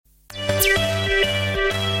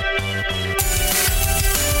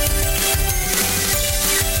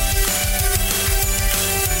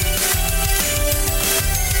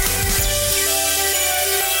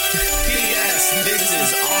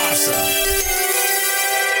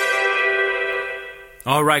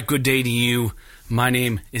All right, good day to you. My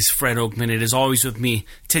name is Fred Oakman. It is always with me.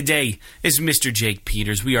 Today is Mr. Jake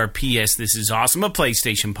Peters. We are PS This Is Awesome, a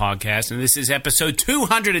PlayStation podcast, and this is episode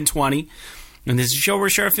 220. And this is a show where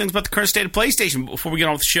we share our feelings about the current state of PlayStation. But before we get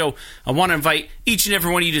on with the show, I want to invite each and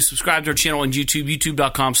every one of you to subscribe to our channel on YouTube,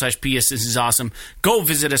 youtube.com/PS This Is Awesome. Go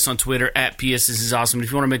visit us on Twitter at PS This Is Awesome. And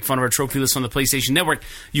if you want to make fun of our trophy list on the PlayStation Network,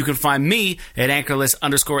 you can find me at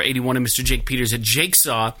anchorlist_81 and Mr. Jake Peters at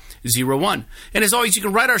JakeSaw01. And as always, you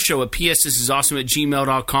can write our show at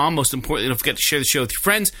psthisisawesome@gmail.com. Most importantly, don't forget to share the show with your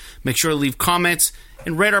friends. Make sure to leave comments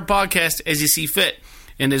and rate our podcast as you see fit.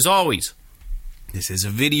 And as always, this is a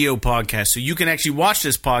video podcast, so you can actually watch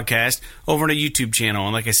this podcast over on a YouTube channel.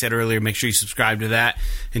 And like I said earlier, make sure you subscribe to that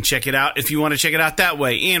and check it out if you want to check it out that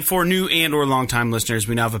way. And for new and or long-time listeners,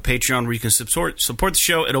 we now have a Patreon where you can support the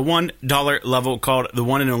show at a $1 level called the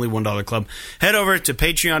One and Only $1 Club. Head over to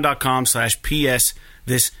patreon.com/PS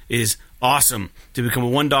This Is Awesome to become a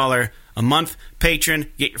 $1 a month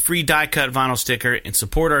patron, get your free die-cut vinyl sticker, and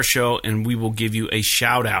support our show, and we will give you a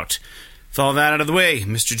shout-out. With all that out of the way,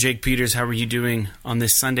 Mr. Jake Peters, how are you doing on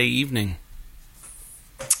this Sunday evening?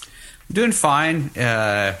 I'm doing fine.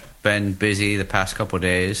 Been busy the past couple of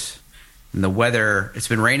days. And the weather, it's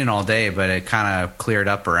been raining all day, but it kind of cleared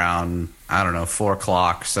up around, 4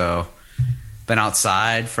 o'clock. So been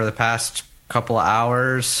outside for the past couple of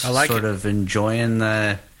hours. I like sort of enjoying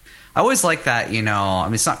the... I always like that,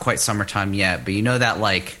 it's not quite summertime yet, but that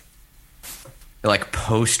like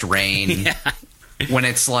post-rain... Yeah. When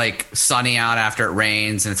it's like sunny out after it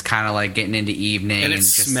rains and it's kind of like getting into evening. And it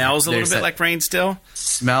smells a little bit like rain still?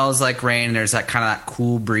 Smells like rain, and there's that kind of that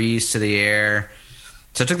cool breeze to the air.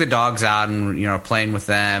 So I took the dogs out and, playing with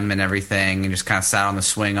them and everything, and just kind of sat on the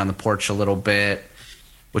swing on the porch a little bit,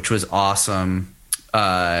 which was awesome.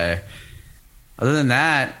 Other than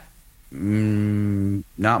that,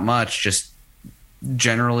 not much. Just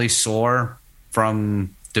generally sore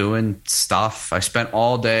from doing stuff. I spent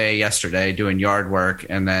all day yesterday doing yard work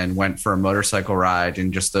and then went for a motorcycle ride,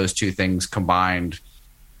 and just those two things combined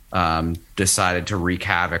decided to wreak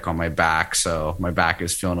havoc on my back. So my back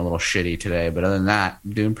is feeling a little shitty today, but other than that,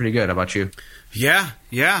 I'm doing pretty good. How about you? Yeah,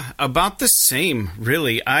 about the same,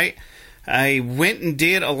 really. I went and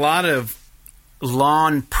did a lot of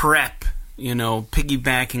lawn prep,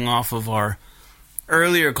 piggybacking off of our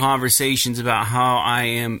earlier conversations about how I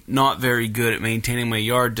am not very good at maintaining my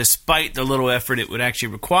yard despite the little effort it would actually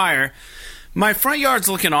require. My front yard's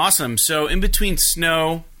looking awesome. So in between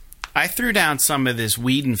snow, I threw down some of this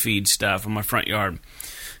weed and feed stuff in my front yard.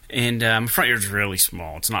 And my front yard's really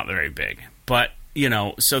small. It's not very big. But,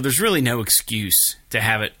 so there's really no excuse to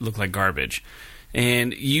have it look like garbage.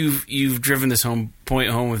 And you've driven this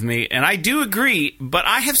point home with me, and I do agree, but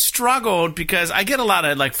I have struggled because I get a lot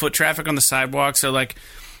of foot traffic on the sidewalk, so people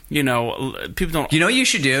don't. You know what you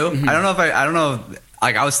should do? Mm-hmm. I don't know.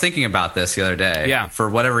 I was thinking about this the other day. Yeah. For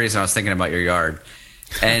whatever reason, I was thinking about your yard,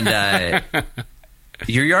 and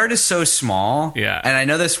your yard is so small. Yeah. And I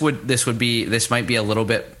know this might be a little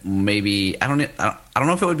bit, maybe I don't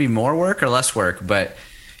know if it would be more work or less work, but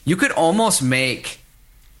you could almost make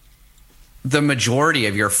the majority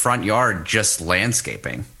of your front yard just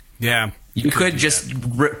landscaping. Yeah. You could just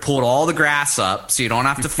pull all the grass up so you don't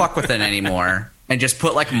have to fuck with it anymore, and just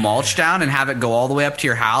put mulch down and have it go all the way up to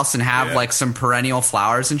your house and have some perennial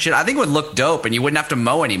flowers and shit. I think it would look dope, and you wouldn't have to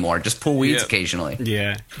mow anymore. Just pull weeds occasionally.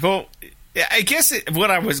 Yeah. Well, I guess what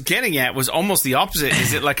I was getting at was almost the opposite.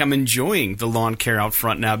 Is it I'm enjoying the lawn care out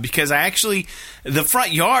front now, because I actually, the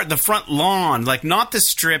front lawn, not the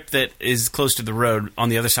strip that is close to the road on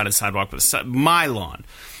the other side of the sidewalk, but my lawn,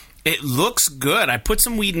 it looks good. I put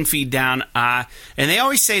some weed and feed down, and they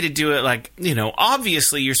always say to do it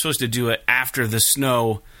obviously you're supposed to do it after the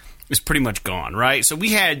snow is pretty much gone, right? So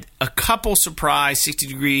we had a couple surprise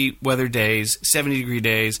 60-degree weather days, 70-degree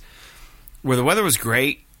days, where the weather was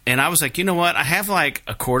great. And I was like, you know what? I have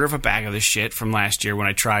a quarter of a bag of this shit from last year when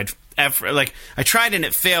I tried. I tried and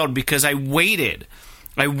it failed because I waited.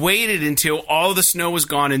 I waited until all the snow was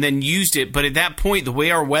gone and then used it. But at that point, the way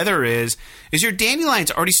our weather is your dandelions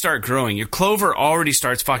already start growing. Your clover already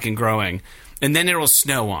starts fucking growing. And then it'll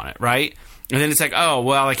snow on it, right? And then it's oh,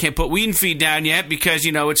 well, I can't put weed and feed down yet because,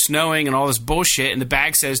 it's snowing and all this bullshit. And the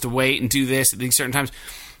bag says to wait and do this at these certain times.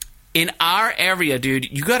 In our area, dude,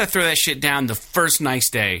 you got to throw that shit down the first nice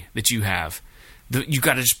day that you have. You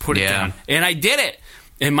got to just put it down. And I did it.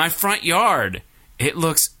 In my front yard, it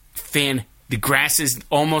looks the grass is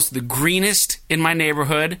almost the greenest in my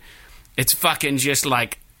neighborhood. It's fucking just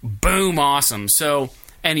boom awesome. So,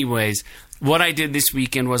 anyways, what I did this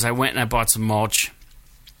weekend was I went and I bought some mulch.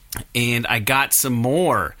 And I got some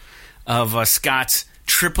more of Scott's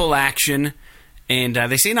Triple Action And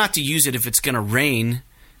they say not to use it if it's going to rain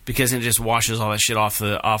because it just washes all that shit off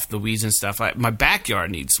the weeds and stuff. My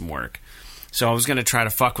backyard needs some work. So I was going to try to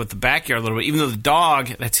fuck with the backyard a little bit, even though the dog,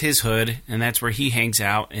 that's his hood, and that's where he hangs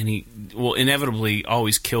out, and he will inevitably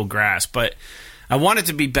always kill grass. But I want it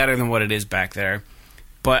to be better than what it is back there.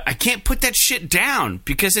 But I can't put that shit down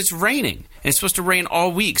because it's raining. And it's supposed to rain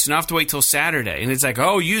all week, so now I have to wait till Saturday. And it's like,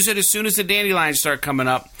 oh, use it as soon as the dandelions start coming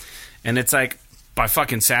up. And it's like, by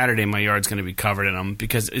fucking Saturday, my yard's going to be covered in them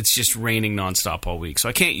because it's just raining nonstop all week. So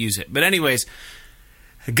I can't use it. But anyways,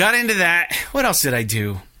 I got into that. What else did I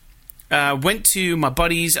do? Went to my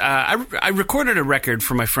buddies. I recorded a record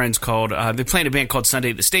for my friends called, they play in a band called Sunday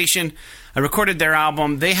at the Station. I recorded their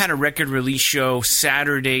album. They had a record release show last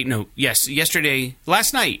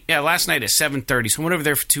night. Yeah, last night at 7:30. So I went over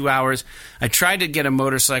there for 2 hours. I tried to get a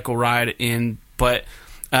motorcycle ride in, but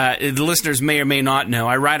the listeners may or may not know,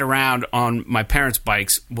 I ride around on my parents'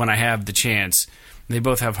 bikes when I have the chance. They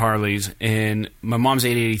both have Harleys, and my mom's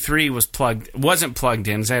 883 wasn't plugged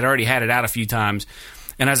in, because I had already had it out a few times.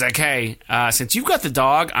 And I was like, hey, since you've got the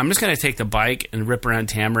dog, I'm just going to take the bike and rip around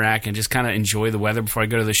Tamarack and just kind of enjoy the weather before I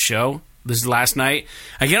go to the show. This is last night.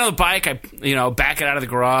 I get on the bike, I back it out of the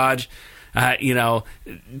garage,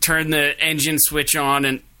 turn the engine switch on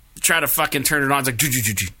and try to fucking turn it on. It's like,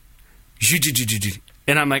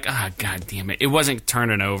 and I'm like, god damn it. It wasn't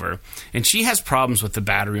turning over. And she has problems with the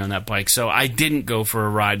battery on that bike, so I didn't go for a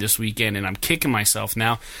ride this weekend, and I'm kicking myself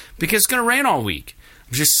now because it's going to rain all week.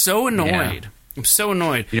 I'm just so annoyed. Yeah. I'm so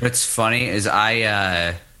annoyed. You know what's funny is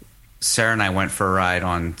Sarah and I went for a ride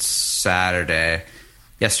on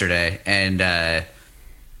yesterday, and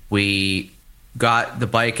we got the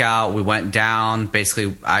bike out. We went down.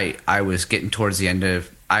 Basically, I was getting towards the end of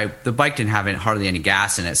the bike didn't have hardly any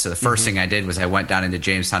gas in it, so the first thing I did was I went down into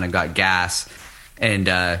Jamestown and got gas,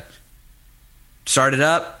 and started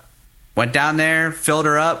up, went down there, filled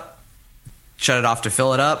her up, shut it off to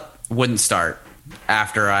fill it up, wouldn't start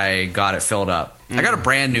after I got it filled up. I got a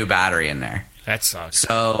brand new battery in there. That sucks.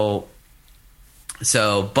 So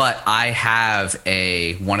but I have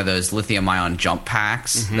one of those lithium ion jump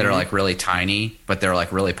packs that are like really tiny, but they're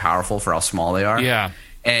like really powerful for how small they are. Yeah.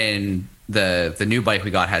 And the new bike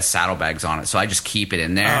we got has saddlebags on it, so I just keep it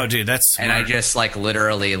in there. Oh, dude, that's smart. And I just like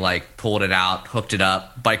literally like pulled it out, hooked it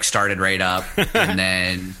up, bike started right up, and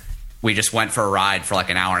then we just went for a ride for like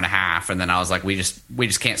an hour and a half, and then I was like, we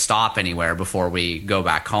just can't stop anywhere before we go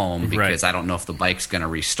back home because I don't know if the bike's going to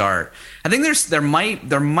restart. I think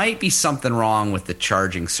there might be something wrong with the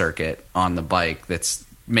charging circuit on the bike that's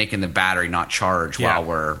making the battery not charge while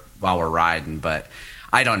we're riding, but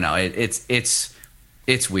I don't know. It's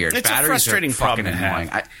weird. It's Batteries a frustrating problem to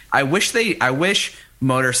have. I wish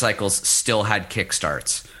motorcycles still had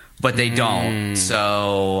kickstarts, but they don't.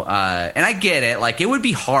 So, and I get it. Like, it would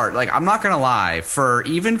be hard. Like, I'm not gonna lie.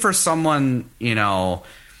 Even for someone,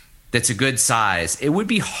 that's a good size, it would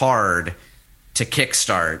be hard to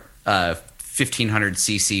kickstart a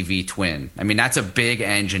 1500cc V twin. I mean, that's a big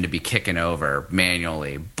engine to be kicking over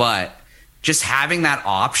manually. But just having that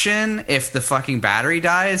option, if the fucking battery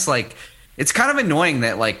dies, like, it's kind of annoying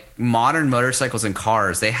that like modern motorcycles and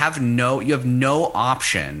cars, you have no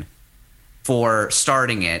option for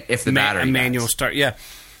starting it if the battery dies. Manual start, yeah.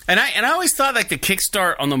 And I always thought like the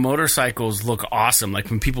kickstart on the motorcycles look awesome. Like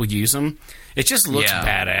when people use them, it just looks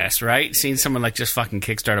badass, right? Seeing someone like just fucking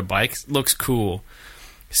kickstart a bike looks cool.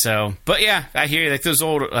 So, but yeah, I hear you. Like those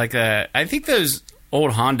old, like I think those old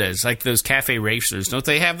Hondas, like those Cafe Racers, don't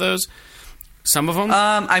they have those? Some of them.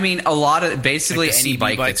 I mean, a lot of basically like any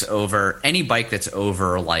bike that's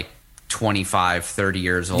over like 25, 30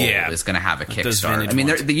 years old is going to have a kickstart. I mean,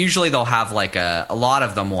 usually they'll have like a lot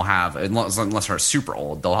of them will have, unless they're super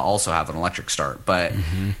old, they'll also have an electric start. But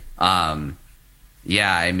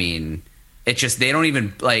yeah, I mean, it's just they don't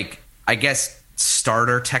even like. I guess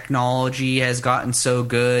starter technology has gotten so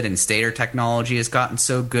good and stator technology has gotten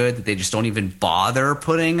so good that they just don't even bother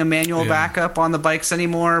putting a manual backup on the bikes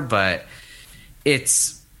anymore. But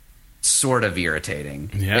it's sort of irritating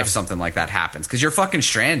if something like that happens because you're fucking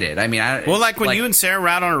stranded. I mean, like when you and Sarah were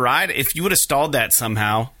out on a ride, if you would have stalled that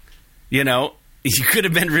somehow, you could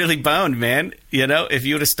have been really boned, man. If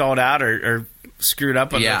you would have stalled out or screwed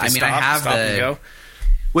up on I have stop and go.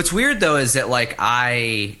 What's weird though is that like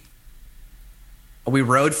we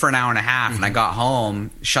rode for an hour and a half and I got home,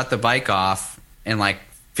 shut the bike off, and like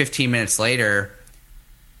 15 minutes later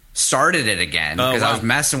started it again because I was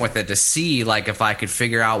messing with it to see like if I could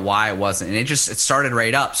figure out why it wasn't, and it started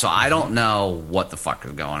right up. So I don't know what the fuck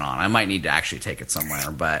is going on. I might need to actually take it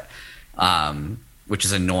somewhere, but which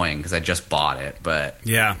is annoying because I just bought it. But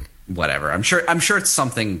yeah, whatever. I'm sure it's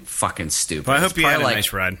something fucking stupid. Well, I hope you had a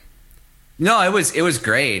nice ride. No, it was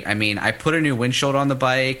great. I mean, I put a new windshield on the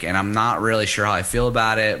bike, and I'm not really sure how I feel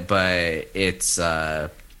about it, but it's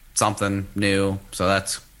something new, so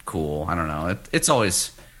that's cool. I don't know. It's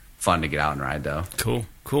always fun to get out and ride, though. Cool.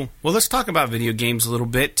 Well, let's talk about video games a little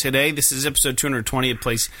bit today. This is episode 220 of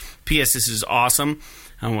PS. This is awesome.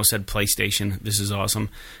 I almost said PlayStation. This is awesome.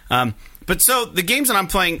 But so the games that I'm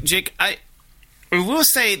playing, Jake, I will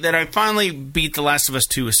say that I finally beat The Last of Us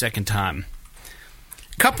 2 a second time.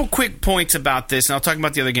 Couple quick points about this, and I'll talk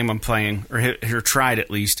about the other game I'm playing, or tried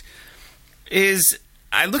at least, is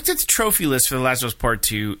I looked at the trophy list for The Last of Us Part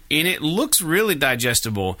 2, and it looks really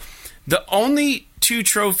digestible. The only 2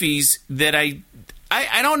 trophies that I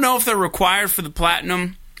don't know if they're required for the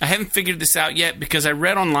Platinum. I haven't figured this out yet, because I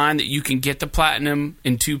read online that you can get the Platinum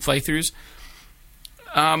in 2 playthroughs.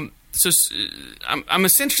 So I'm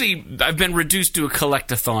essentially, I've been reduced to a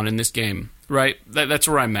collect-a-thon in this game, right? That's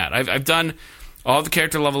where I'm at. I've done all the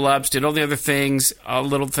character level ups, did all the other things, a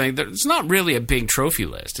little thing. It's not really a big trophy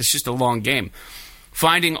list. It's just a long game.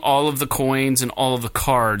 Finding all of the coins and all of the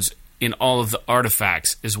cards in all of the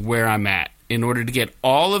artifacts is where I'm at. In order to get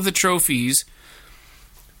all of the trophies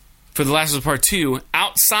for The Last of Us Part 2,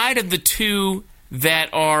 outside of the 2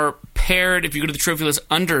 that are paired, if you go to the trophy list,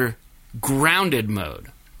 under Grounded mode.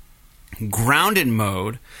 Grounded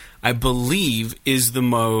mode, I believe, is the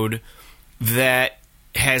mode that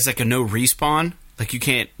has like a no respawn, like you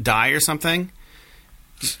can't die or something.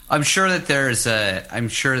 I'm sure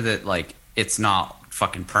that like it's not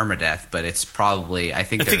fucking permadeath, but it's probably I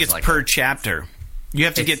think it's like per chapter. You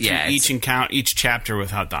have to get through each chapter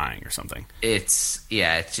without dying or something. It's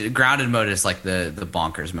grounded mode is like the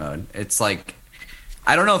bonkers mode. It's like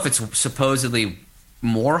I don't know if it's supposedly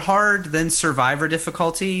more hard than Survivor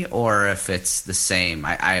difficulty or if it's the same.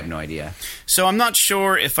 I have no idea. So I'm not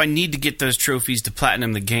sure if I need to get those trophies to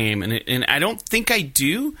platinum the game, and I don't think I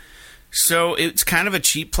do. So it's kind of a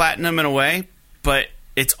cheap platinum in a way, but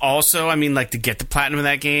it's also, I mean, like to get the platinum of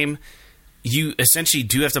that game, you essentially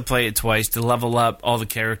do have to play it twice to level up all the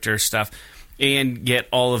character stuff and get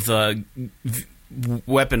all of the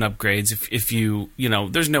weapon upgrades. If you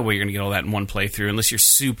there's no way you're going to get all that in one playthrough unless you're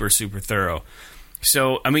super, super thorough.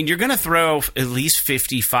 So, I mean, you're going to throw at least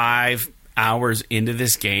 55 hours into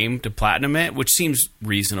this game to platinum it, which seems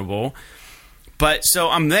reasonable. But, so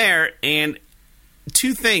I'm there, and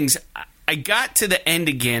 2 things. I got to the end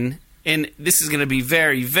again, and this is going to be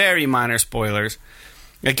very, very minor spoilers.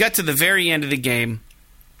 I got to the very end of the game,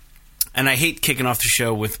 and I hate kicking off the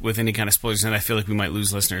show with any kind of spoilers, and I feel like we might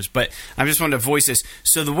lose listeners. But I just wanted to voice this.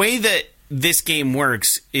 So the way that this game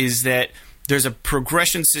works is that there's a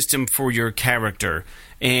progression system for your character,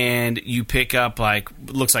 and you pick up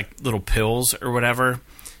looks like little pills or whatever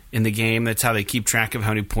in the game. That's how they keep track of how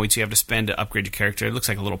many points you have to spend to upgrade your character. It looks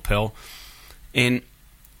like a little pill. And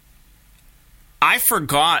I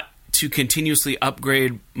forgot to continuously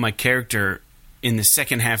upgrade my character in the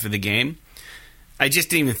second half of the game. I just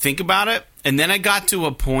didn't even think about it. And then I got to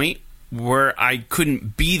a point where I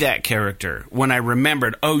couldn't be that character when I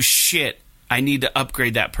remembered, oh shit, I need to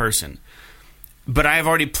upgrade that person. But I have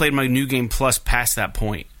already played my New Game Plus past that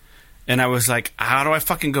point. And I was like, how do I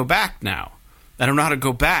fucking go back now? I don't know how to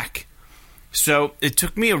go back. So it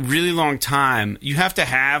took me a really long time. You have to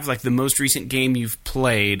have like the most recent game you've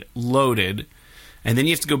played loaded. And then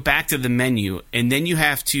you have to go back to the menu. And then you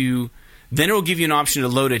have to... Then it will give you an option to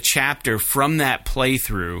load a chapter from that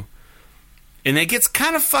playthrough. And it gets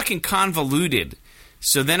kind of fucking convoluted.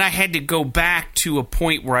 So then I had to go back to a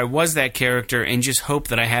point where I was that character and just hope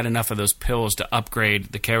that I had enough of those pills to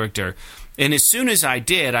upgrade the character. And as soon as I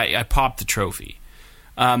did, I popped the trophy.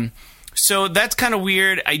 So that's kind of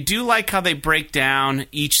weird. I do like how they break down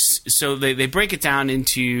each... So they break it down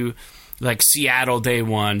into like Seattle Day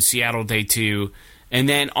 1, Seattle Day 2... And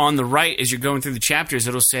then on the right, as you're going through the chapters,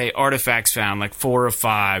 it'll say artifacts found, like 4 of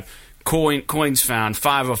 5, coins found,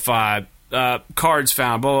 5 of 5, cards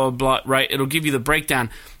found, blah, blah, blah, right? It'll give you the breakdown.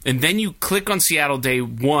 And then you click on Seattle Day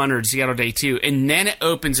 1 or Seattle Day 2, and then it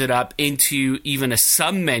opens it up into even a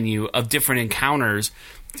sub-menu of different encounters.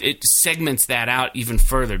 It segments that out even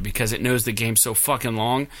further because it knows the game's so fucking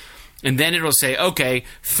long. And then it'll say, okay,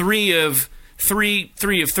 3 of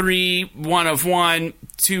 3, 1 of 1,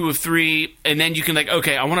 2 of 3, and then you can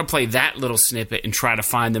okay, I want to play that little snippet and try to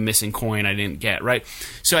find the missing coin I didn't get, right?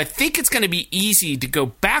 So I think it's going to be easy to go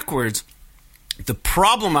backwards. The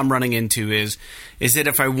problem I'm running into is that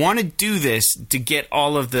if I want to do this to get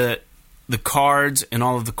all of the cards and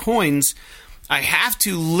all of the coins, I have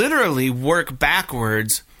to literally work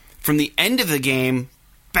backwards from the end of the game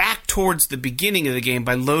back towards the beginning of the game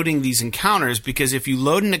by loading these encounters, because if you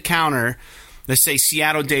load an encounter let's say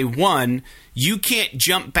Seattle Day 1, you can't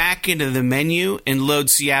jump back into the menu and load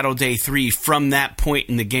Seattle Day 3 from that point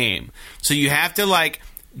in the game. So you have to, like,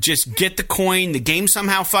 just get the coin. The game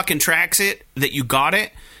somehow fucking tracks it, that you got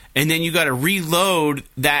it, and then you got to reload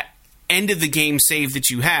that end of the game save that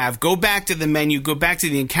you have, go back to the menu, go back to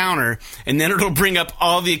the encounter, and then it'll bring up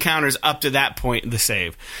all the encounters up to that point in the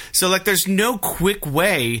save. So, like, there's no quick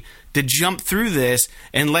way to jump through this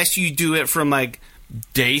unless you do it from, like,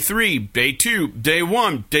 Day 3, Day 2, Day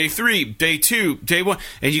 1, Day 3, Day 2, Day 1,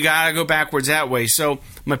 and you gotta go backwards that way. So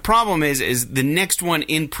my problem is the next one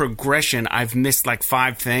in progression, I've missed like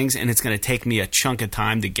 5 things, and it's gonna take me a chunk of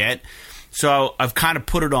time to get. So I've kind of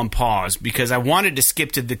put it on pause because I wanted to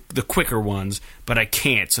skip to the quicker ones, but I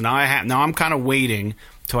can't. So now I'm kind of waiting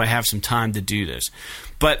till I have some time to do this.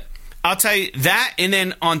 But I'll tell you that, and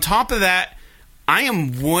then on top of that, I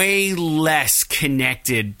am way less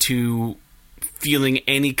connected to feeling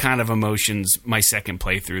any kind of emotions my second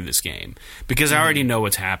playthrough this game because I already know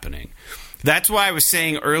what's happening. That's why I was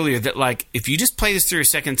saying earlier that, like, if you just play this through a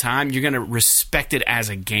second time, you're going to respect it as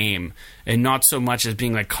a game and not so much as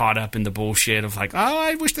being, like, caught up in the bullshit of, like, oh,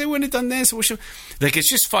 I wish they wouldn't have done this. Like, it's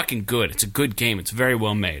just fucking good. It's a good game. It's very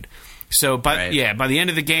well made. So, by the end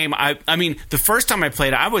of the game, I mean, the first time I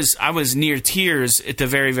played it, I was near tears at the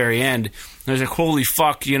very, very end. I was like, holy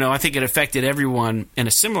fuck, I think it affected everyone in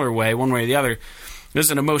a similar way, one way or the other. It was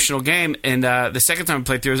an emotional game, and the second time I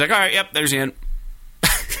played through, I was like, all right, yep, there's the end.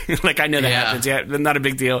 Like, I know that happens. Yeah, not a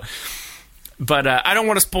big deal. But I don't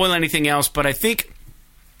want to spoil anything else, but I think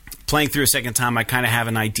playing through a second time, I kind of have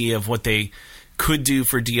an idea of what they could do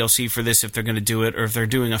for DLC for this, if they're going to do it, or if they're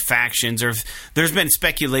doing a factions, or if there's been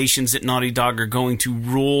speculations that Naughty Dog are going to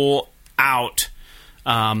rule out,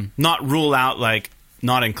 not rule out like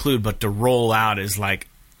not include, but to roll out is like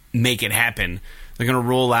make it happen. They're going to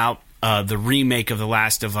roll out the remake of The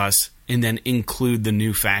Last of Us and then include the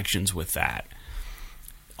new factions with that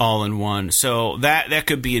all in one. So that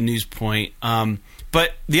could be a news point.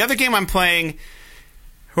 But the other game I'm playing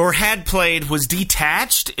or had played was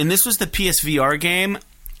Detached, and this was the PSVR game,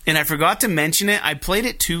 and I forgot to mention it. I played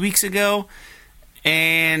it 2 weeks ago,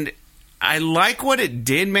 and I like what it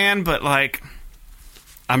did, man, but, like,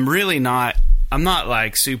 I'm not,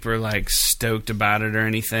 like, super, like, stoked about it or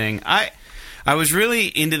anything. I was really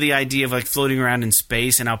into the idea of, like, floating around in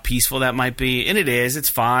space and how peaceful that might be, and it is. It's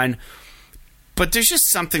fine. But there's just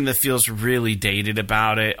something that feels really dated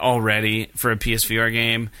about it already for a PSVR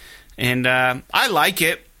game. And I like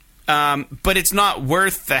it, but it's not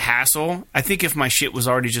worth the hassle. I think if my shit was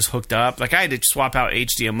already just hooked up, like I had to swap out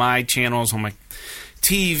HDMI channels on my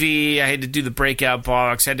TV, I had to do the breakout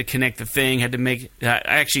box, I had to connect the thing, had to make. I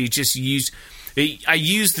actually just used the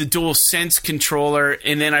DualSense controller,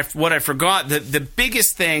 and then what I forgot, the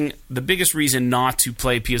biggest reason not to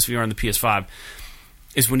play PSVR on the PS5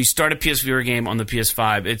 is when you start a PSVR game on the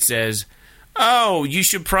PS5, it says, oh, you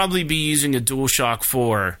should probably be using a DualShock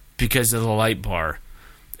 4 because of the light bar.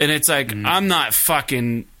 And it's like, I'm not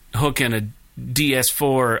fucking hooking a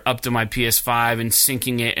DS4 up to my PS5 and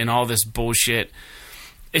syncing it and all this bullshit.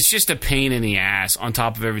 It's just a pain in the ass on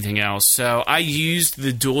top of everything else. So I used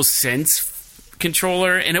the DualSense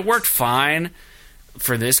controller, and it worked fine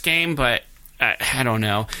for this game, but I don't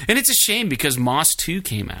know. And it's a shame because Moss 2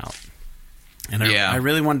 came out. And I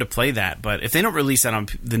really wanted to play that, but if they don't release that on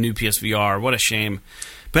the new PSVR, what a shame.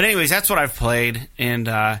 But anyways, that's what I've played, and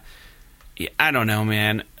I don't know,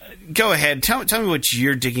 man. Go ahead. Tell me what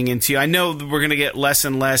you're digging into. I know we're going to get less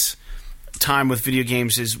and less time with video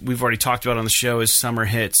games, as we've already talked about on the show, as summer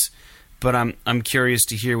hits. But I'm curious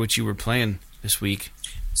to hear what you were playing this week.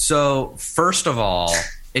 So, first of all,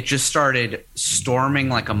 it just started storming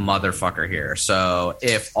like a motherfucker here. So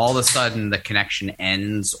if all of a sudden the connection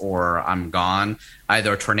ends or I'm gone,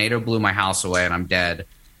 either a tornado blew my house away and I'm dead,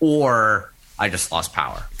 or I just lost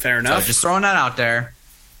power. Fair enough. So just throwing that out there.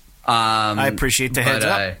 I appreciate the heads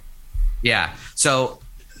up. Yeah. So,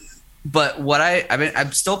 but what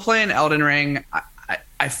I'm still playing Elden Ring.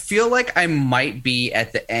 I feel like I might be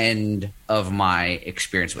at the end of my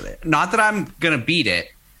experience with it. Not that I'm going to beat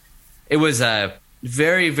it. It was a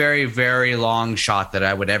very, very, very long shot that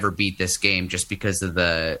I would ever beat this game just because of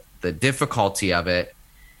the difficulty of it.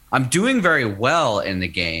 I'm doing very well in the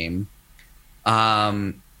game.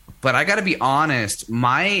 But I got to be honest,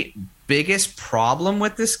 my biggest problem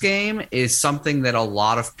with this game is something that a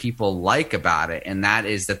lot of people like about it, and that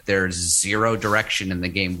is that there's zero direction in the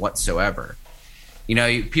game whatsoever.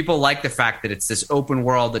 People like the fact that it's this open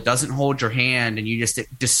world that doesn't hold your hand and you just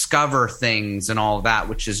discover things and all of that,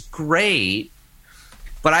 which is great.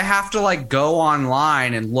 But I have to go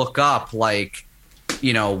online and look up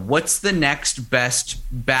you know, what's the next best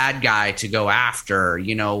bad guy to go after,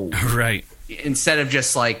 you know, right. Instead of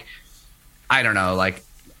just like, I don't know, like,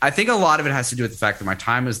 I think a lot of it has to do with the fact that my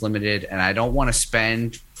time is limited and I don't want to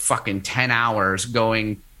spend fucking 10 hours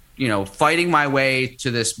going, you know, fighting my way to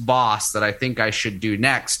this boss that I think I should do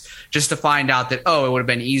next, just to find out that, oh, it would have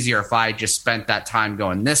been easier if I just spent that time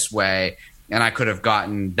going this way and I could have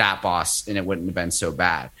gotten that boss and it wouldn't have been so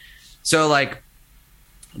bad. So, like,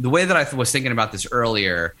 the way that I was thinking about this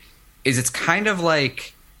earlier is it's kind of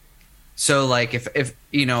like, so like if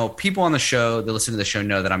you know, people on the show that listen to the show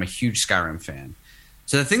know that I'm a huge Skyrim fan.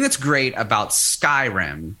 So the thing that's great about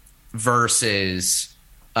Skyrim versus,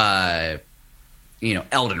 you know,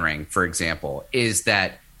 Elden Ring, for example, is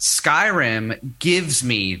that Skyrim gives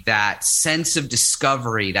me that sense of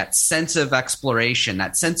discovery, that sense of exploration,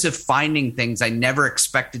 that sense of finding things I never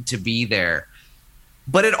expected to be there.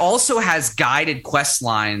 But it also has guided quest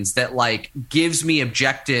lines that like gives me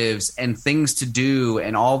objectives and things to do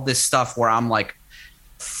and all this stuff where I'm like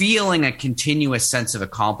feeling a continuous sense of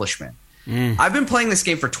accomplishment. I've been playing this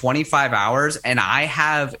game for 25 hours and I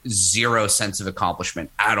have zero sense of accomplishment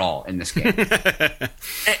at all in this game.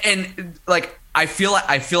 and like I feel like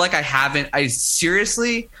I haven't. I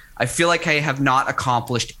feel like I have not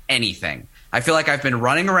accomplished anything. I feel like I've been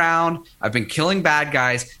running around. I've been killing bad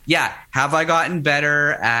guys. Yeah, have I gotten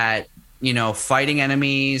better at, you know, fighting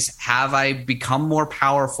enemies? Have I become more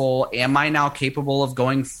powerful? Am I now capable of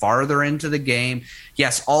going farther into the game?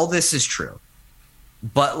 Yes, all this is true.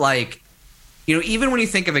 But like, you know, even when you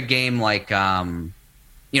think of a game like, you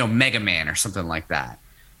know, Mega Man or something like that,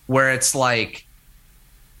 where it's like,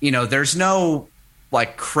 you know, there's no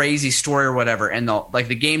like crazy story or whatever, and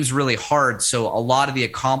the game's really hard, so a lot of the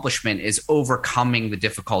accomplishment is overcoming the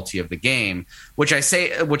difficulty of the game, which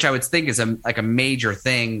I would think is a major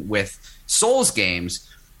thing with Souls games.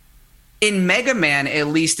 In Mega Man, at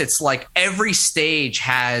least, it's like every stage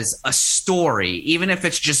has a story, even if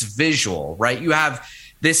it's just visual, right? You have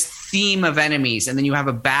this theme of enemies, and then you have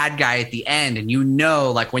a bad guy at the end, and you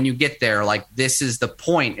know, like when you get there, like this is the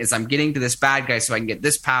point, is I'm getting to this bad guy so I can get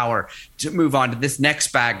this power to move on to this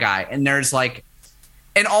next bad guy. And there's like,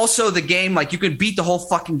 and also the game, like you could beat the whole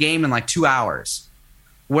fucking game in like 2 hours.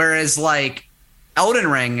 Whereas like Elden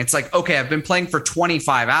Ring, it's like, okay, I've been playing for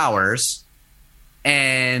 25 hours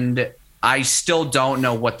and I still don't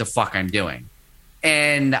know what the fuck I'm doing.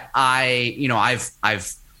 And I've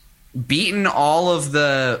beaten all of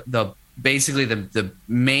the basically the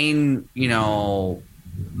main, you know,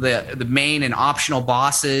 the main and optional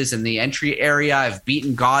bosses in the entry area. I've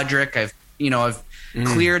beaten Godric. I've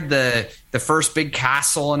cleared the first big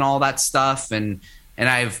castle and all that stuff, and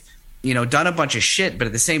I've, you know, done a bunch of shit. But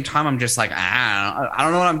at the same time, I'm just like, I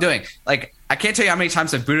don't know what I'm doing. Like, I can't tell you how many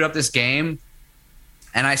times I've booted up this game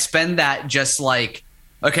and I spend that just like,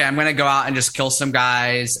 okay, I'm going to go out and just kill some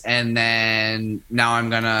guys, and then now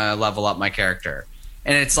I'm going to level up my character.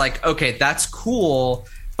 And it's like, okay, that's cool,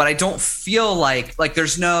 but I don't feel like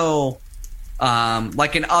there's no,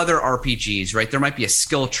 like in other RPGs, right? There might be a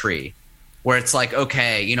skill tree where it's like,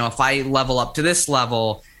 okay, you know, if I level up to this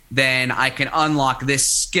level, then I can unlock this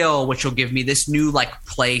skill, which will give me this new like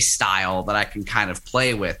play style that I can kind of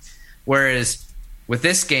play with. Whereas with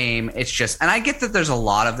this game, it's just, and I get that there's a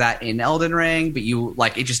lot of that in Elden Ring, but you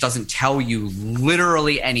like, it just doesn't tell you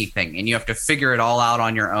literally anything, and you have to figure it all out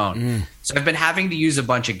on your own. So I've been having to use a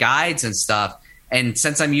bunch of guides and stuff, and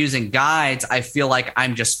since I'm using guides, I feel like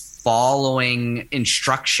I'm just following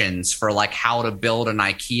instructions for like how to build an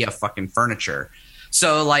IKEA fucking furniture.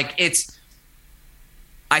 So like,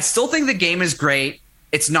 I still think the game is great.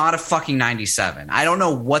 It's not a fucking 97. I don't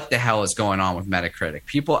know what the hell is going on with Metacritic.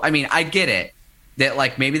 People, I mean, I get it that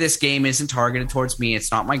like maybe this game isn't targeted towards me.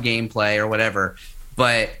 It's not my gameplay or whatever.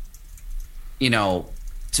 But, you know,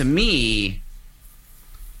 to me,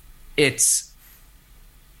 it's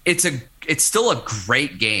still a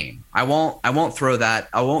great game. I won't throw that.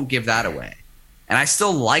 I won't give that away. And I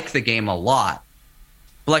still like the game a lot.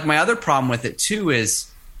 But like my other problem with it too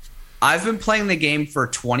is I've been playing the game for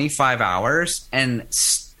 25 hours and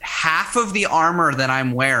half of the armor that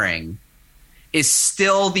I'm wearing is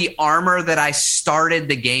still the armor that I started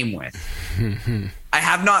the game with. I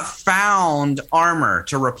have not found armor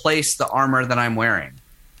to replace the armor that I'm wearing.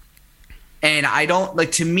 And I don't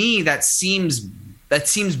like, to me, that seems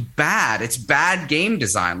bad. It's bad game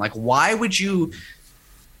design. Like, why would you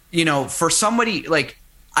know, for somebody like,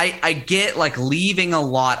 I get like leaving a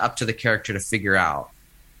lot up to the character to figure out,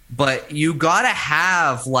 but you gotta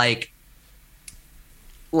have like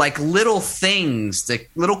little things, like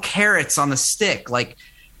little carrots on the stick, like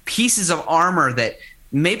pieces of armor that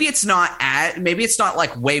maybe it's not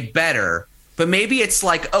like way better, but maybe it's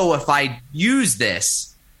like, oh, if I use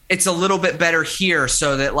this, it's a little bit better here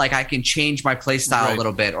so that like I can change my play style a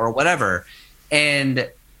little bit or whatever. And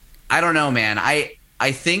I don't know, man.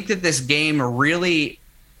 I think that this game really,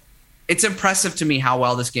 it's impressive to me how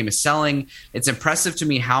well this game is selling. It's impressive to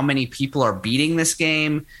me how many people are beating this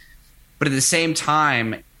game. But at the same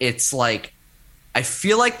time, it's like, I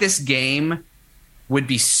feel like this game would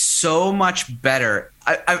be so much better.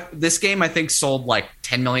 This game, I think, sold like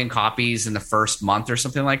 10 million copies in the first month or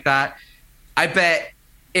something like that. I bet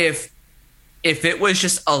if it was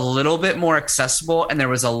just a little bit more accessible and there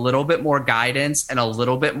was a little bit more guidance and a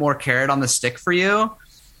little bit more carrot on the stick for you,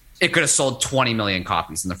 it could have sold 20 million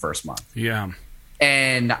copies in the first month. Yeah.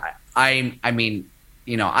 And I mean,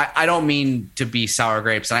 you know, I don't mean to be sour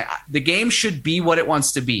grapes. The game should be what it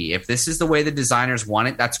wants to be. If this is the way the designers want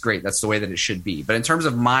it, that's great. That's the way that it should be. But in terms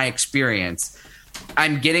of my experience,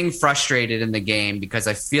 I'm getting frustrated in the game because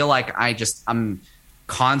I feel like I'm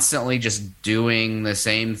constantly just doing the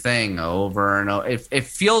same thing over and over. It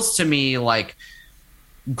feels to me like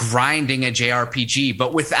grinding a JRPG,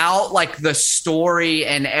 but without like the story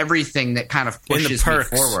and everything that kind of pushes me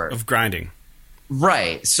forward. Of grinding.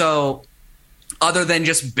 Right. So other than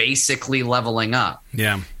just basically leveling up.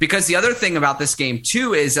 Yeah. Because the other thing about this game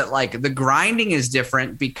too is that like the grinding is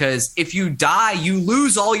different because if you die, you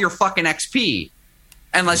lose all your fucking XP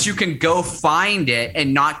unless you can go find it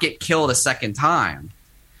and not get killed a second time.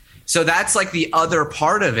 So that's like the other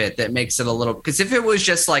part of it that makes it a little, because if it was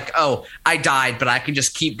just like, oh, I died, but I can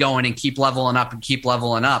just keep going and keep leveling up and keep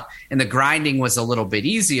leveling up, and the grinding was a little bit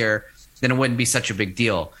easier, then it wouldn't be such a big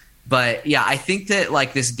deal. But yeah, I think that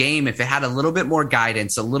like this game, if it had a little bit more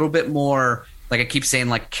guidance, a little bit more, like I keep saying,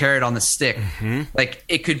 like carrot on the stick, like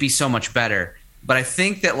it could be so much better. But I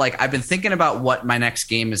think that like I've been thinking about what my next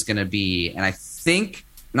game is going to be, and I think,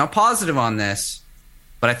 not positive on this,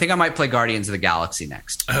 but I think I might play Guardians of the Galaxy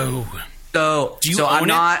next. Oh, so do you own I'm it?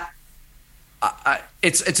 not.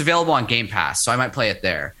 It's available on Game Pass, so I might play it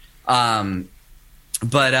there. But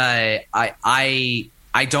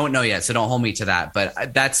I don't know yet, so don't hold me to that.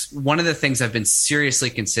 But that's one of the things I've been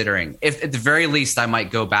seriously considering. If at the very least, I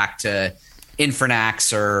might go back to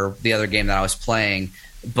Infernax or the other game that I was playing.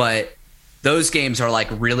 But those games are like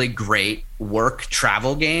really great work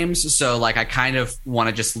travel games. So like I kind of want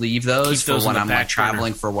to just leave those for when I'm like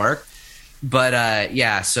traveling for work. But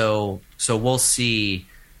yeah, so we'll see.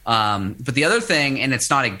 But the other thing, and it's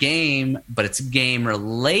not a game, but it's game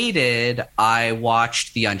related. I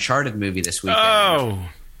watched the Uncharted movie this weekend. Oh,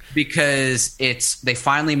 because they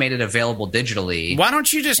finally made it available digitally. Why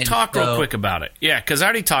don't you just talk real quick about it? Yeah, because I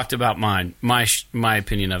already talked about my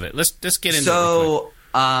opinion of it. Let's get into it real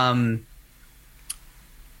quick.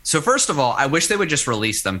 So first of all, I wish they would just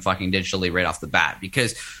release them fucking digitally right off the bat,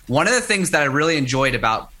 because one of the things that I really enjoyed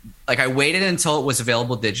about, like, I waited until it was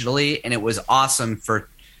available digitally, and it was awesome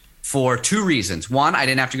for two reasons. One, I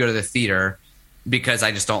didn't have to go to the theater because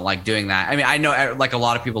I just don't like doing that. I mean, I know like a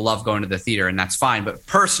lot of people love going to the theater, and that's fine, but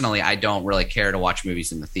personally, I don't really care to watch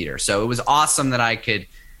movies in the theater. So it was awesome that I could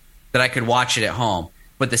watch it at home.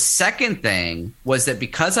 But the second thing was that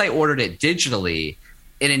because I ordered it digitally,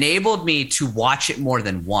 it enabled me to watch it more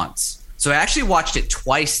than once. So I actually watched it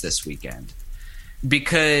twice this weekend,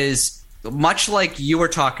 because much like you were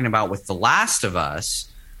talking about with The Last of Us,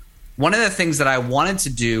 one of the things that I wanted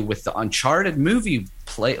to do with the Uncharted movie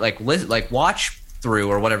watch through,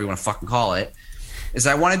 or whatever you want to fucking call it, is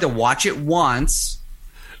I wanted to watch it once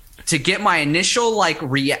to get my initial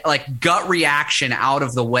gut reaction out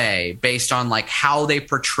of the way based on like how they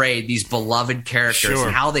portrayed these beloved characters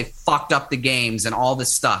and how they fucked up the games and all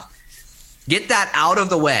this stuff. Get that out of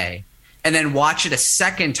the way, and then watch it a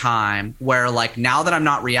second time where like now that I'm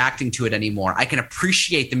not reacting to it anymore, I can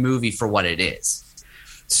appreciate the movie for what it is.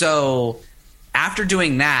 So after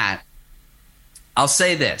doing that, I'll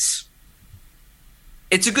say this.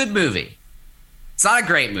 It's a good movie. It's not a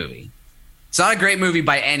great movie. It's not a great movie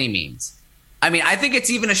by any means. I mean, I think it's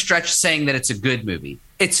even a stretch saying that it's a good movie.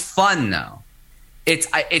 It's fun, though. It's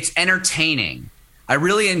entertaining. I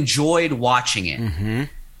really enjoyed watching it. Mm-hmm.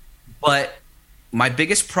 But my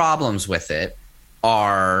biggest problems with it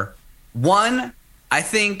are, one, I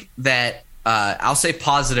think that I'll say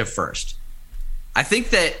positive first. I think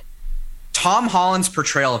that Tom Holland's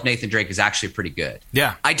portrayal of Nathan Drake is actually pretty good.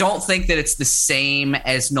 Yeah. I don't think that it's the same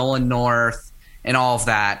as Nolan North and all of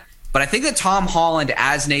that. But I think that Tom Holland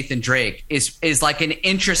as Nathan Drake is like an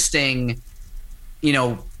interesting,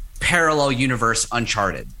 parallel universe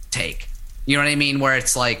Uncharted take. You know what I mean? Where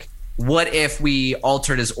it's like, what if we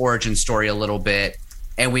altered his origin story a little bit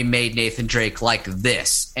and we made Nathan Drake like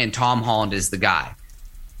this and Tom Holland is the guy?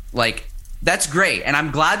 Like, that's great. And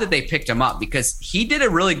I'm glad that they picked him up because he did a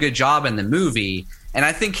really good job in the movie. And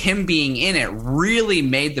I think him being in it really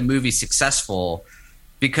made the movie successful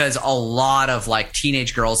because a lot of like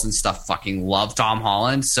teenage girls and stuff fucking love Tom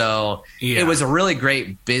Holland. So it was a really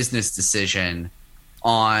great business decision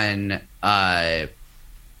on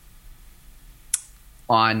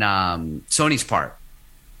Sony's part.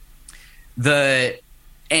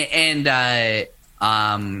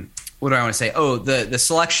 What do I want to say? Oh, the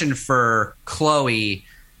selection for Chloe,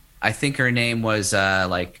 I think her name was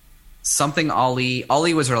like something Ali.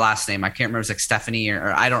 Ali was her last name. I can't remember. It was like Stephanie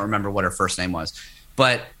or I don't remember what her first name was.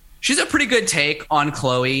 But she's a pretty good take on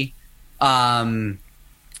Chloe. I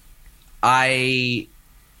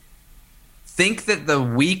think that the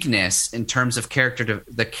weakness in terms of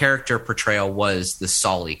the character portrayal was the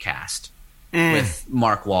Sully cast with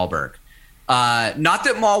Mark Wahlberg. Not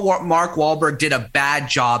that Mark Wahlberg did a bad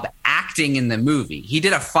job acting in the movie. He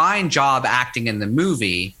did a fine job acting in the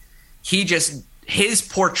movie. His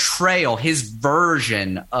portrayal, his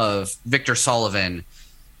version of Victor Sullivan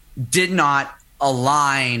did not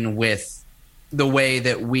align with the way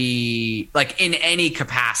that we, like in any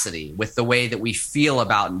capacity, with the way that we feel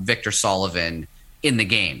about Victor Sullivan in the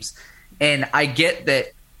games. And I get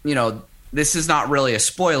that, you know, this is not really a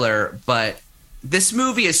spoiler, but this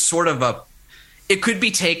movie is sort of it could be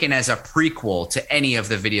taken as a prequel to any of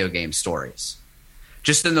the video game stories,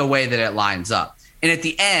 just in the way that it lines up. And at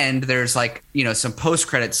the end, there's like, you know, some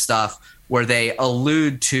post-credit stuff where they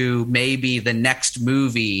allude to maybe the next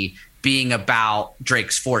movie being about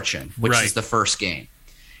Drake's Fortune, which is the first game.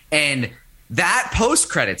 And that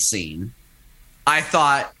post-credit scene, I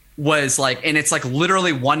thought was like, and it's like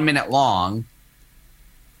literally 1 minute long,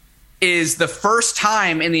 is the first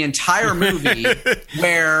time in the entire movie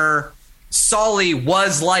where Sully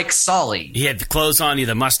was like Sully. He had the clothes on, he had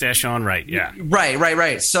the mustache on, right? Yeah.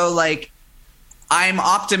 Right. So, like, I'm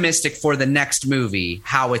optimistic for the next movie,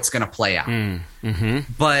 how it's going to play out. Mm-hmm.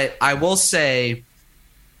 But I will say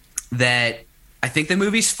that I think the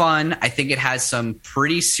movie's fun. I think it has some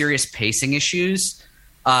pretty serious pacing issues.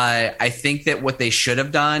 I think that what they should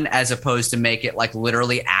have done, as opposed to make it like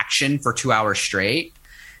literally action for 2 hours straight,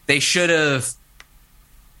 they should have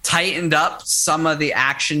tightened up some of the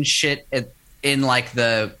action shit in like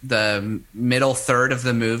the middle third of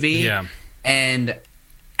the movie, and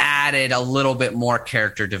added a little bit more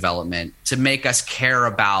character development to make us care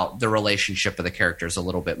about the relationship of the characters a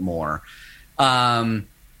little bit more.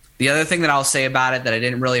 The other thing that I'll say about it that I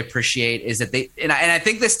didn't really appreciate is that and I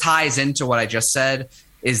think this ties into what I just said,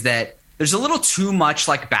 is that there's a little too much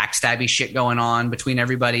like backstabby shit going on between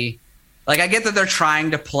everybody. Like, I get that they're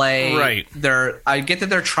trying to play I get that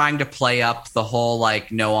they're trying to play up the whole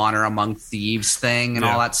like no honor among thieves thing and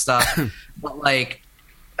all that stuff. But like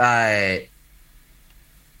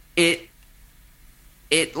it's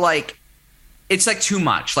like too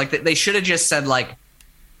much. Like, they should have just said like,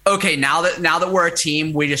 okay, now that we're a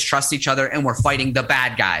team, we just trust each other and we're fighting the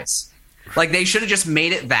bad guys. Like, they should have just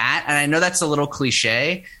made it that. And I know that's a little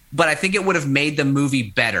cliche, but I think it would have made the movie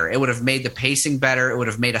better. It would have made the pacing better. It would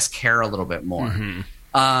have made us care a little bit more.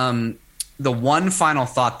 Mm-hmm. The one final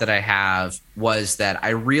thought that I have was that I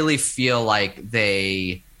really feel like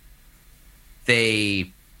they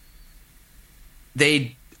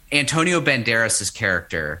Antonio Banderas'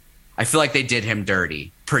 character, I feel like they did him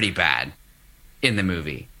dirty pretty bad in the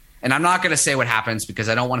movie. And I'm not going to say what happens because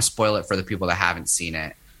I don't want to spoil it for the people that haven't seen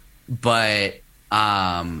it. But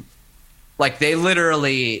like, they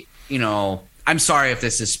literally, you know, I'm sorry if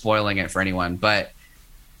this is spoiling it for anyone, but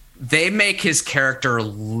they make his character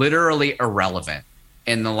literally irrelevant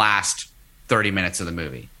in the last 30 minutes of the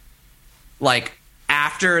movie. Like,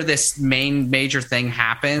 after this major thing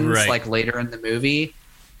happens, like later in the movie,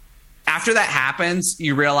 after that happens,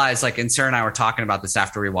 you realize, like, and Sarah and I were talking about this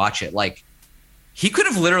after we watch it, like, he could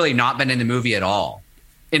have literally not been in the movie at all,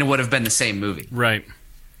 and it would have been the same movie. Right.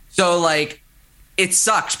 So, like, it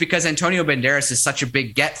sucks because Antonio Banderas is such a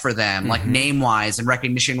big get for them, like, name-wise and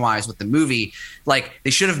recognition-wise with the movie. Like, they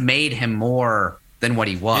should have made him more than what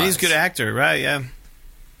he was. And he's a good actor, right, yeah.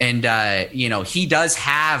 And, you know, he does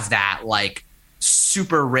have that, like,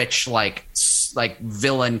 super rich, like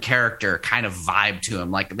villain character kind of vibe to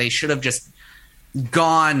him. Like, they should have just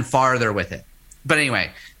gone farther with it. But anyway,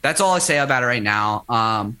 that's all I say about it right now.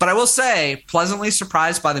 But I will say, pleasantly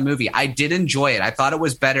surprised by the movie. I did enjoy it. I thought it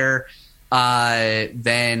was better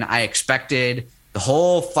than I expected. The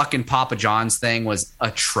whole fucking Papa John's thing was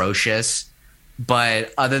atrocious.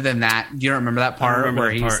 But other than that, you don't remember that part where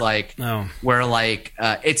he's like, no. Where like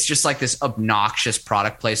it's just like this obnoxious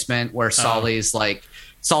product placement where Sully's like,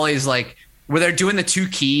 where they're doing the two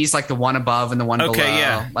keys, like the one above and the one below.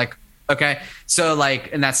 Yeah. Like, Okay, so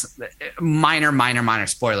like, and that's minor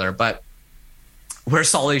spoiler, but where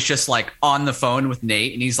Sully's just like on the phone with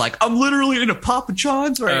Nate, and he's like, "I'm literally in a Papa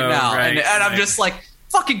John's right now," right, and I'm just like,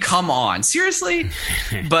 "Fucking come on, seriously?"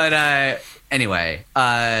 But anyway,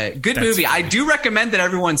 good movie. I do recommend that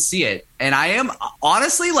everyone see it, and I am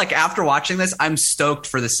honestly, like, after watching this, I'm stoked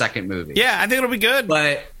for the second movie. Yeah, I think it'll be good.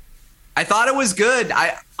 But I thought it was good.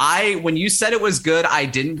 I when you said it was good, I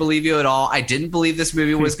didn't believe you at all. I didn't believe this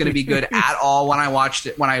movie was going to be good at all when I watched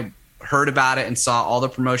it, when I heard about it and saw all the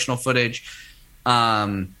promotional footage.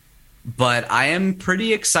 But I am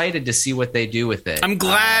pretty excited to see what they do with it. I'm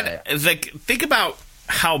glad. Like, think about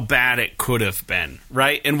how bad it could have been,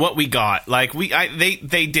 right? And what we got. Like,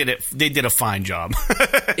 they did it. They did a fine job.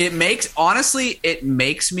 It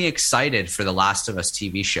makes me excited for the Last of Us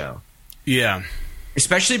TV show. Yeah.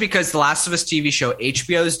 Especially because the Last of Us TV show,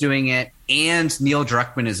 HBO is doing it, and Neil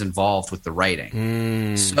Druckmann is involved with the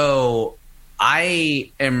writing. So I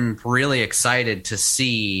am really excited to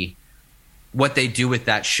see what they do with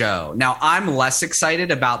that show. Now, I'm less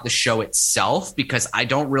excited about the show itself because I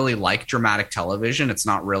don't really like dramatic television. It's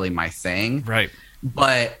not really my thing. Right.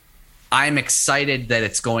 But I'm excited that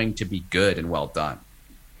it's going to be good and well done.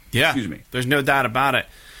 Yeah. Excuse me. There's no doubt about it.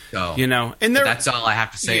 So, you know, and that's all I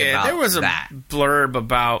have to say about that. There was a blurb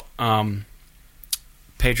about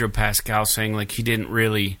Pedro Pascal saying, like, he didn't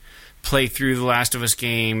really play through the Last of Us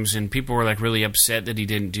games, and people were, like, really upset that he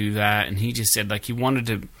didn't do that. And he just said, like, he wanted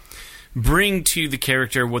to bring to the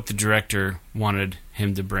character what the director wanted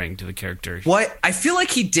him to bring to the character. What? I feel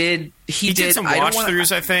like he did. He did some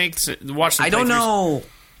watch-throughs, I think. I don't know.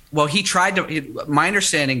 Well, he tried to. My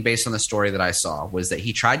understanding, based on the story that I saw, was that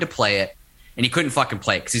he tried to play it, and he couldn't fucking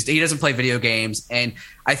play it because he doesn't play video games. And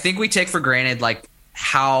I think we take for granted, like,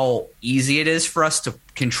 how easy it is for us to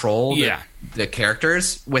control the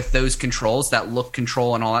characters with those controls, that look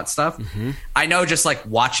control and all that stuff. Mm-hmm. I know, just like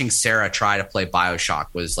watching Sarah try to play BioShock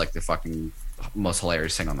was like the fucking most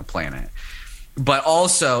hilarious thing on the planet. But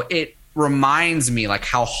also, it reminds me like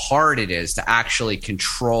how hard it is to actually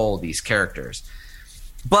control these characters.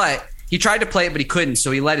 But he tried to play it, but he couldn't.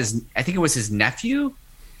 So he let I think it was his nephew.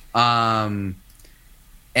 And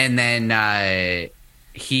then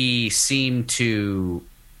he seemed to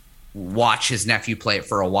watch his nephew play it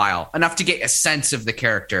for a while, enough to get a sense of the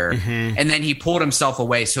character. Mm-hmm. And then he pulled himself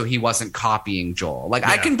away so he wasn't copying Joel. Like,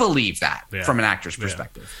 I can believe that from an actor's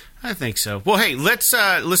perspective. I think so. Well, hey, let's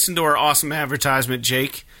listen to our awesome advertisement,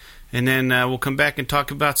 Jake, and then we'll come back and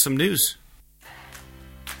talk about some news.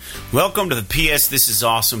 Welcome to the PS This Is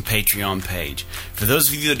Awesome Patreon page. For those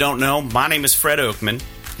of you that don't know, my name is Fred Oakman.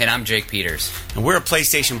 And I'm Jake Peters. And we're a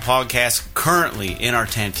PlayStation podcast currently in our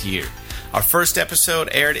 10th year. Our first episode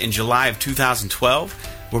aired in July of 2012,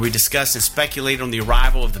 where we discussed and speculated on the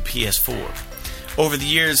arrival of the PS4. Over the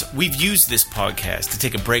years, we've used this podcast to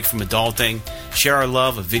take a break from adulting, share our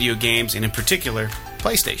love of video games, and in particular,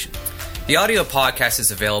 PlayStation. The audio podcast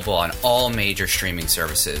is available on all major streaming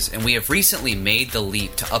services, and we have recently made the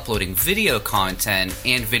leap to uploading video content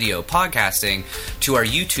and video podcasting to our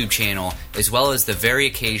YouTube channel, as well as the very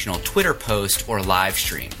occasional Twitter post or live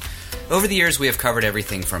stream. Over the years, we have covered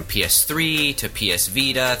everything from PS3 to PS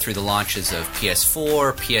Vita through the launches of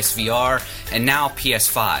PS4, PSVR, and now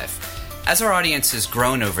PS5. As our audience has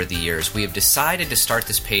grown over the years, we have decided to start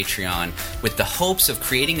this Patreon with the hopes of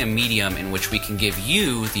creating a medium in which we can give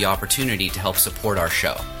you the opportunity to help support our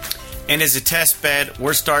show. And as a test bed,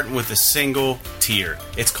 we're starting with a single tier.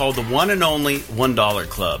 It's called the one and only $1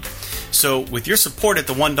 Club. So with your support at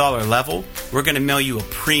the $1 level, we're going to mail you a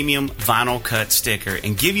premium vinyl cut sticker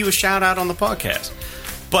and give you a shout out on the podcast.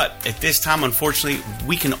 But at this time, unfortunately,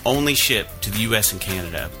 we can only ship to the US and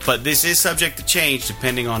Canada. But this is subject to change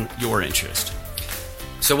depending on your interest.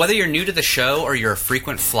 So whether you're new to the show or you're a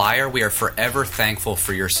frequent flyer, we are forever thankful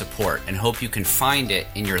for your support and hope you can find it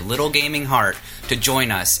in your little gaming heart to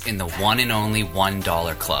join us in the one and only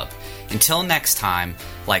 $1 Club. Until next time,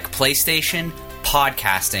 like PlayStation,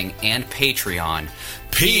 podcasting, and Patreon,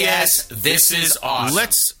 P.S. This is awesome.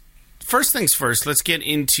 First things first, let's get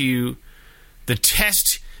into the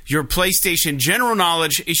Test Your PlayStation General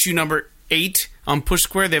Knowledge issue number 8 on Push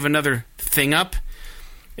Square. They have another thing up.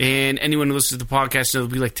 And anyone who listens to the podcast knows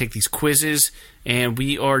we like to take these quizzes. And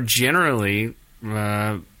we are generally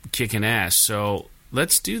kicking ass. So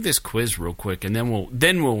let's do this quiz real quick. And then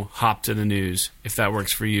we'll hop to the news, if that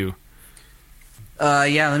works for you.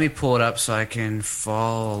 Yeah, let me pull it up so I can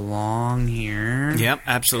follow along here. Yep,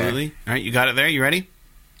 absolutely. Okay. All right, you got it there? You ready?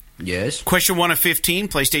 Yes. Question 1 of 15,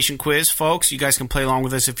 PlayStation quiz, folks. You guys can play along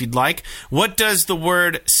with us if you'd like. What does the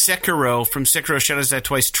word Sekiro from Sekiro Shadows Die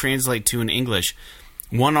Twice translate to in English?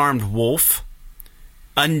 One-armed wolf,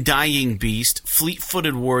 Undying Beast,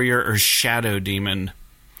 Fleet-Footed Warrior, or Shadow Demon?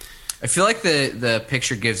 I feel like the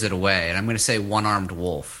picture gives it away, and I'm going to say One-Armed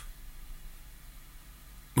Wolf.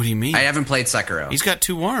 What do you mean? I haven't played Sekiro. He's got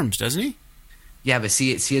 2 arms, doesn't he? Yeah, but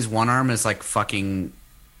see his one arm is like fucking...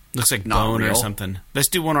 Looks like not bone real. or something. Let's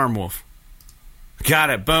do One-Armed Wolf. Got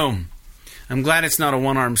it. Boom. I'm glad it's not a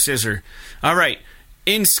one-armed scissor. All right.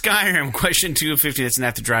 In Skyrim, question 2 of 50. That's an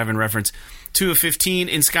Have to Drive in reference. 2 of 15.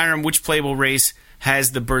 In Skyrim, which playable race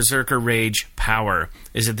has the Berserker Rage power?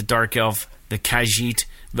 Is it the Dark Elf, the Khajiit,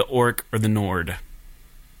 the Orc, or the Nord?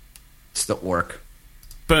 It's the Orc.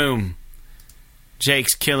 Boom.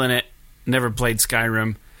 Jake's killing it. Never played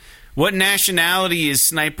Skyrim. What nationality is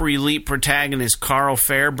Sniper Elite protagonist Carl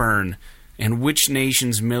Fairburn? And which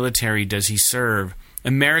nation's military does he serve?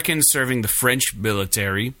 Americans serving the French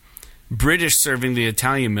military, British serving the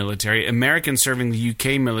Italian military, American serving the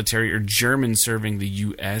UK military, or German serving the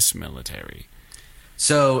US military?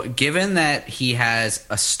 So, given that he has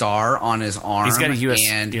a star on his arm, He's got a US,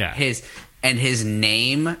 and yeah. his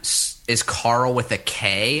name is Carl with a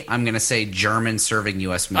K, I'm going to say German serving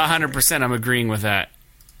US military. 100%, I'm agreeing with that.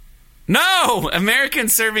 No!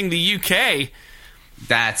 Americans serving the UK.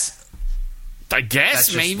 I guess, That's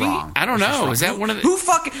just maybe. wrong. I don't That's just know. wrong. Is that one of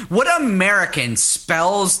the... What American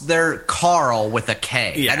spells their Carl with a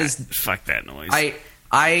K? Yeah, That is... fuck that noise.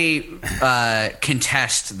 I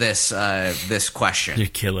contest this question. You're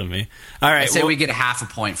killing me. All right. I say we get half a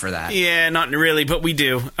point for that. Yeah, not really, but we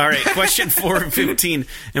do. All right, question 4 of 15.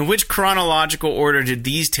 In which chronological order did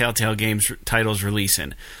these Telltale Games titles release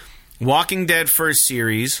in? Walking Dead first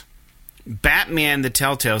series, Batman the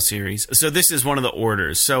Telltale series. So this is one of the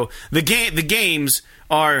orders. So the games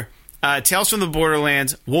are Tales from the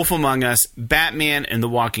Borderlands, Wolf Among Us, Batman, and The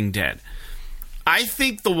Walking Dead. I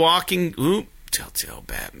think Telltale,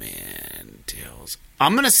 Batman, Tales.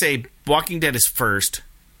 I'm going to say Walking Dead is first.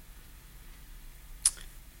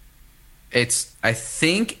 I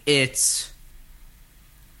think it's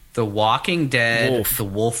The Walking Dead, The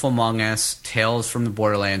Wolf Among Us, Tales from the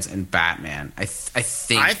Borderlands, and Batman. I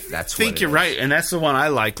think that's what it you're is. right, and that's the one I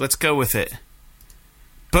like. Let's go with it.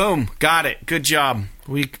 Boom. Got it. Good job.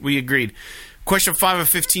 We agreed. Question 5 of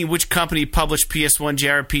 15. Which company published PS1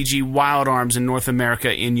 JRPG Wild Arms in North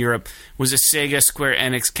America? In Europe? Was it Sega, Square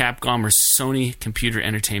Enix, Capcom, or Sony Computer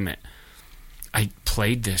Entertainment? I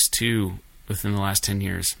played this, too, within the last 10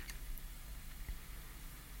 years.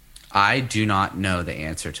 I do not know the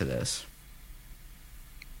answer to this,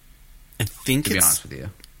 I think to be honest with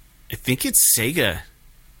you. I think it's Sega.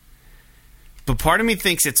 But part of me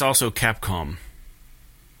thinks it's also Capcom.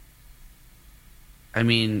 I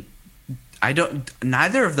mean...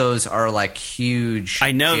 Neither of those are like huge.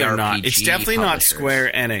 I know they're JRPG not. It's definitely not publishers.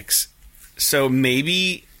 Square Enix. So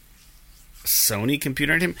maybe Sony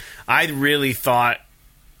Computer Entertainment. I really thought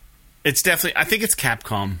it's definitely. I think it's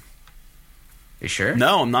Capcom. You sure?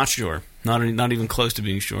 No, I'm not sure. Not even close to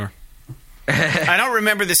being sure. I don't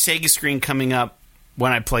remember the Sega screen coming up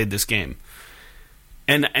when I played this game,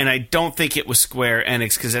 and I don't think it was Square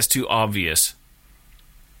Enix because that's too obvious.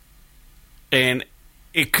 And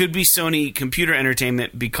it could be Sony Computer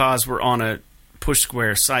Entertainment because we're on a Push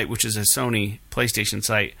Square site, which is a Sony PlayStation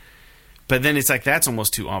site. But then it's like, that's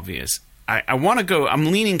almost too obvious. I want to go...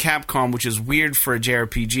 I'm leaning Capcom, which is weird for a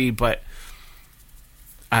JRPG, but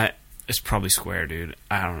it's probably Square, dude.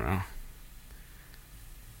 I don't know.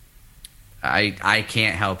 I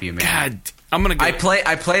can't help you, man. God, I'm going to go...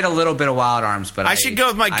 I played a little bit of Wild Arms, but I should go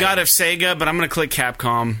with my gut of Sega, but I'm going to click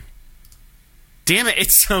Capcom. Damn it,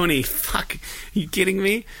 it's Sony. Fuck. Are you kidding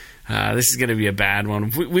me? This is going to be a bad one.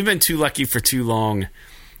 We've been too lucky for too long.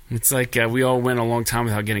 It's like we all went a long time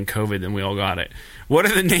without getting COVID, and we all got it. What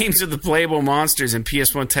are the names of the playable monsters in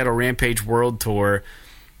PS1 title Rampage World Tour?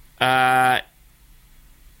 It's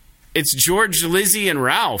George, Lizzie, and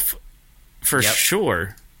Ralph, for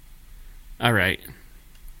sure. All right.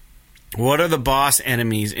 What are the boss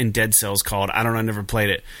enemies in Dead Cells called? I don't know. I never played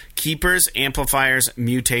it. Keepers, amplifiers,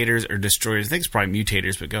 mutators, or destroyers? I think it's probably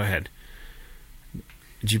mutators, but go ahead.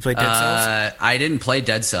 Did you play Dead Cells? I didn't play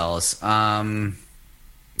Dead Cells.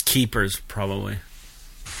 Keepers, probably.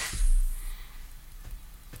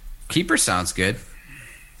 Keeper sounds good.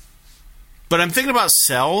 But I'm thinking about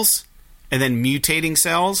cells and then mutating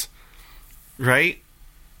cells, right?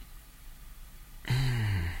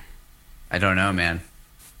 I don't know, man.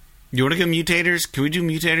 You want to go mutators? Can we do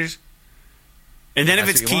mutators? And then if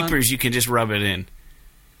That's it's what you keepers, want? you can just rub it in.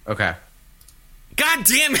 Okay. God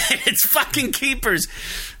damn it! It's fucking keepers.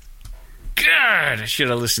 God, I should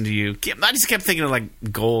have listened to you. I just kept thinking of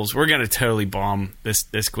like goals. We're gonna totally bomb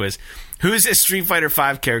this quiz. Who's a Street Fighter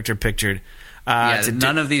V character pictured?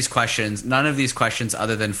 None of these questions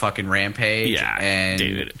other than fucking Rampage and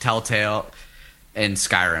David. Telltale and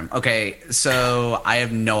Skyrim. Okay, so I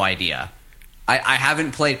have no idea. I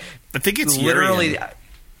haven't played. I think it's literally. Urian.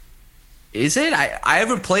 Is it? I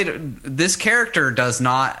haven't played. This character does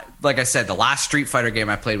not. Like I said, the last Street Fighter game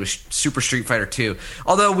I played was Super Street Fighter 2.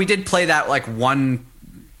 Although we did play that like one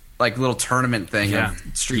like little tournament thing of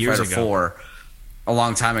Street Fighter 4 a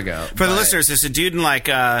long time ago. For the listeners, there's a dude in like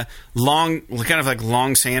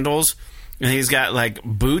long sandals, and he's got like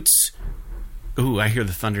boots. Ooh, I hear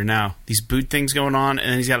the thunder now. These boot things going on, and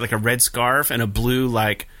then he's got like a red scarf and a blue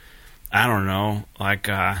like I don't know, like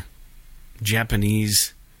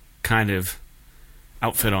Japanese kind of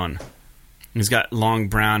outfit on. He's got long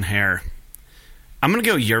brown hair. I'm going to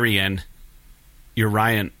go Urian.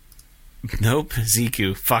 Nope.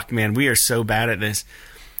 Ziku. Fuck, man. We are so bad at this.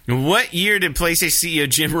 What year did PlayStation CEO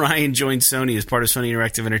Jim Ryan join Sony as part of Sony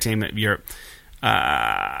Interactive Entertainment Europe?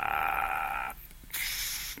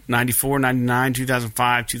 94, 99,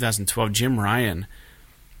 2005, 2012. Jim Ryan.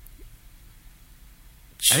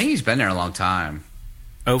 I think he's been there a long time.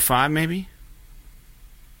 05, maybe?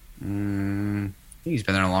 I think he's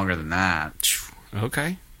been there longer than that.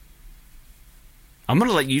 Okay. I'm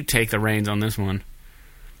going to let you take the reins on this one.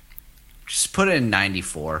 Just put it in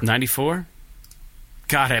 94. 94?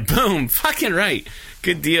 Got it. Boom. Fucking right.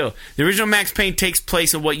 Good deal. The original Max Payne takes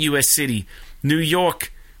place in what U.S. city? New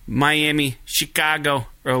York, Miami, Chicago,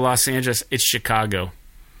 or Los Angeles? It's Chicago.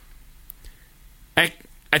 I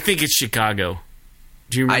think it's Chicago.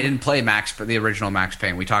 Do you remember? I didn't play the original Max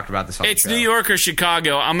Payne. We talked about this on the show. It's New York or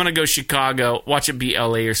Chicago. I'm going to go Chicago. Watch it be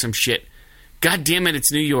L.A. or some shit. God damn it,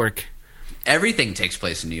 it's New York. Everything takes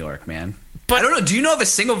place in New York, man. But I don't know. Do you know of a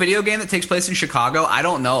single video game that takes place in Chicago? I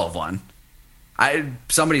don't know of one.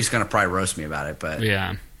 Somebody's going to probably roast me about it, but...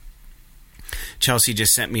 Yeah. Chelsea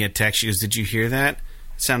just sent me a text. She goes, did you hear that?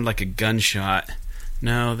 It sounded like a gunshot.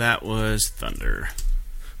 No, that was thunder.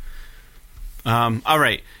 All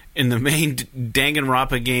right. In the main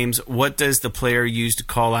Danganronpa games, what does the player use to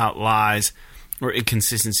call out lies or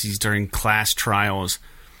inconsistencies during class trials?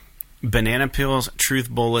 Banana pills, truth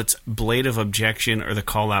bullets, blade of objection, or the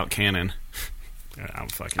call-out cannon? I'm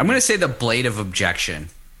going to say the blade of objection.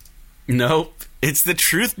 Nope. It's the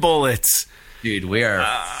truth bullets. Dude, we are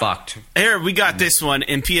fucked. Here, we got this one.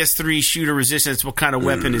 In PS3 Shooter Resistance, what kind of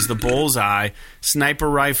weapon is the bullseye? Sniper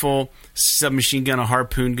rifle, submachine gun, a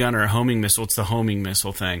harpoon gun, or a homing missile? It's the homing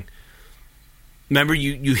missile thing. Remember,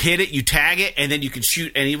 you hit it, you tag it, and then you can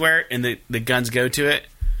shoot anywhere, and the guns go to it?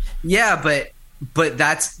 Yeah, but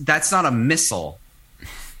that's not a missile.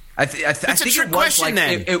 I think it was like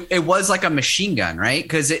it was like a machine gun, right?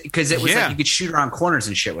 Because it was like you could shoot around corners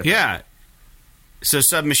and shit with it. Yeah. So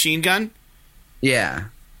submachine gun? Yeah.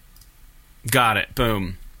 Got it.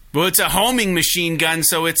 Boom. Well, it's a homing machine gun,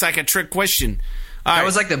 so it's like a trick question. That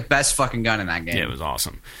was like the best fucking gun in that game. Yeah, it was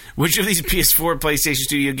awesome. Which of these PS4 PlayStation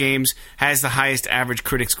Studio games has the highest average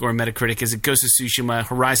critic score on Metacritic? Is it Ghost of Tsushima,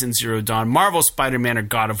 Horizon Zero Dawn, Marvel Spider-Man, or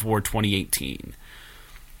God of War 2018?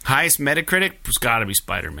 Highest Metacritic was got to be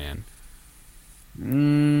Spider-Man.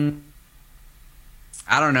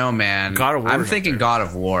 I don't know, man. God of War. I'm thinking God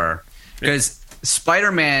of War. Because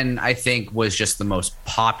Spider-Man, I think, was just the most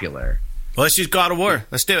popular. Well, let's use God of War.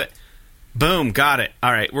 Let's do it. Boom, got it.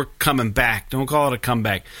 All right, we're coming back. Don't call it a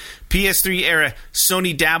comeback. PS3 era,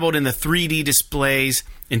 Sony dabbled in the 3D displays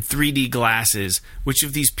and 3D glasses. Which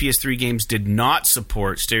of these PS3 games did not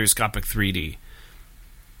support stereoscopic 3D?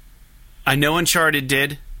 I know Uncharted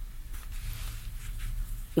did.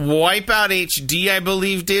 Wipeout HD, I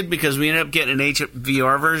believe, did, because we ended up getting an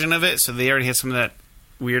HVR version of it, so they already had some of that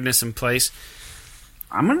weirdness in place.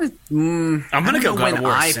 I'm gonna go God when of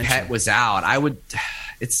War iPet was out.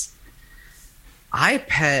 It's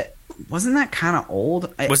iPet. Wasn't that kind of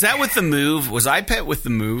old? Was that with the Move? Was iPet with the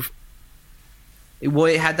Move? Well,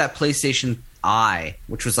 it had that PlayStation Eye,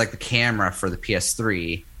 which was like the camera for the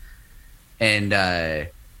PS3, and I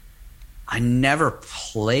never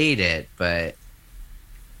played it, but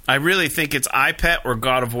I really think it's iPet or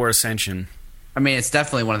God of War Ascension. I mean, it's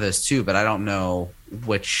definitely one of those two, but I don't know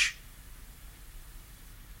which.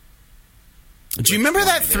 Do you remember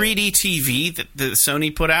that 3D TV that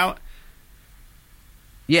Sony put out?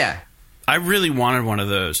 Yeah. I really wanted one of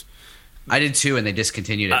those. I did too, and they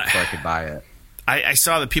discontinued it before I could buy it. I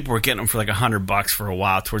saw that people were getting them for like $100 for a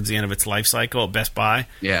while towards the end of its life cycle at Best Buy.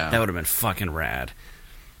 Yeah. That would have been fucking rad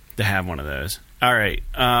to have one of those. All right.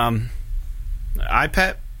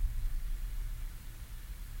 iPet?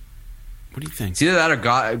 What do you think? It's either that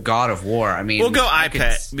or God of War. I mean, we'll go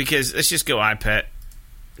iPet, because let's just go iPet.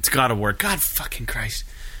 It's God of War. God fucking Christ.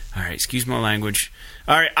 All right, excuse my language.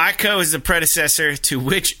 All right, Ico is the predecessor to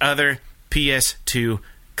which other PS2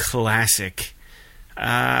 classic?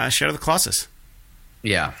 Shadow of the Colossus.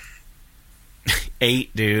 Yeah.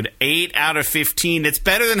 8, dude. 8 out of 15. That's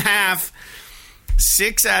better than half.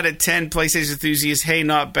 6 out of 10 PlayStation enthusiasts. Hey,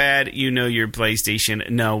 not bad. You know your PlayStation.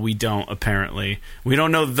 No, we don't, apparently. We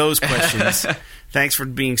don't know those questions. Thanks for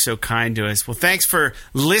being so kind to us. Well, thanks for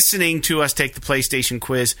listening to us take the PlayStation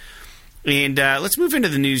quiz. And let's move into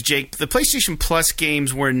the news, Jake. The PlayStation Plus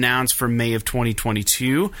games were announced for May of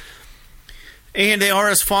 2022. And they are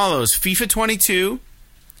as follows. FIFA 22,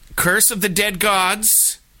 Curse of the Dead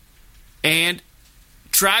Gods, and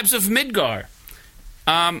Tribes of Midgar.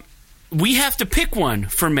 We have to pick one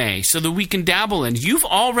for May so that we can dabble in. You've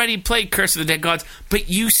already played Curse of the Dead Gods, but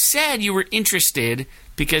you said you were interested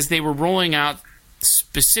because they were rolling out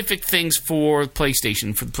specific things for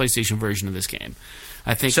PlayStation, for the PlayStation version of this game.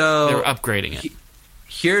 I think they're upgrading it.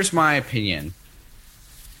 Here's my opinion.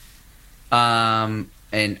 And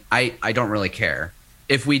I don't really care.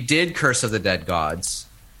 If we did Curse of the Dead Gods,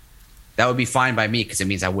 that would be fine by me because it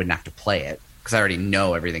means I wouldn't have to play it because I already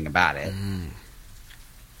know everything about it.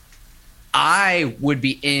 I would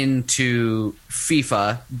be into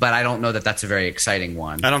FIFA, but I don't know that that's a very exciting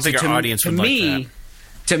one. I don't think our audience would like that.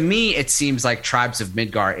 To me, it seems like Tribes of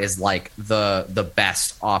Midgar is like the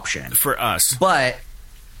best option for us. But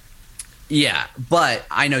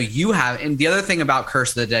I know you have. And the other thing about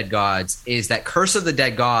Curse of the Dead Gods is that Curse of the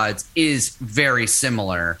Dead Gods is very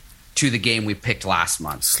similar to the game we picked last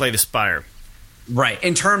month, Slay the Spire. Right,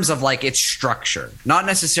 in terms of like its structure, not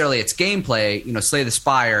necessarily its gameplay. You know, Slay the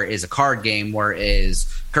Spire is a card game, whereas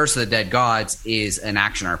Curse of the Dead Gods is an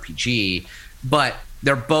action RPG. But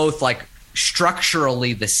they're both like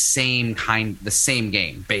structurally the same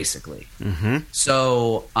game, basically.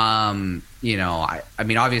 So, you know, I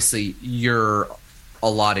mean, obviously you're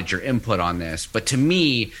allotted your input on this, but to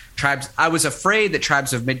me, I was afraid that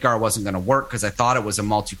Tribes of Midgar wasn't going to work because I thought it was a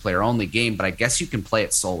multiplayer only game, but I guess you can play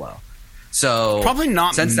it solo. So probably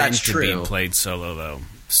not since meant that's to true, be played solo though.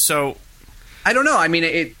 So I don't know. I mean,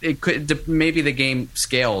 it could, maybe the game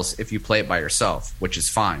scales if you play it by yourself, which is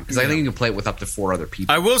fine because I think you can play it with up to 4 other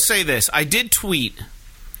people. I will say this: I did tweet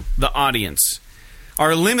the audience,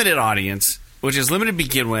 our limited audience, which is limited to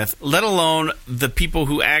begin with, let alone the people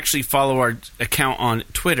who actually follow our account on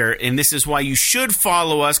Twitter. And this is why you should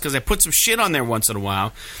follow us because I put some shit on there once in a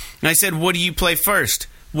while. And I said, "What do you play first?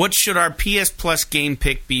 What should our PS Plus game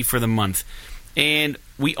pick be for the month?" And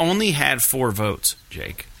we only had 4 votes,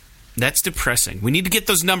 Jake. That's depressing. We need to get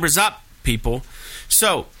those numbers up, people.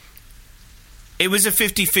 So, it was a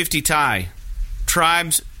 50-50 tie.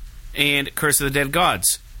 Tribes and Curse of the Dead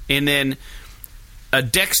Gods. And then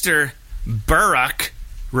Dexter Burrock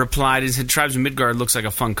replied and said, Tribes of Midgard looks like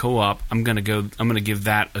a fun co-op. I'm gonna give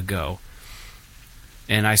that a go.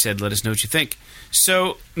 And I said, let us know what you think.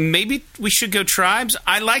 So maybe we should go Tribes.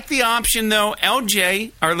 I like the option, though.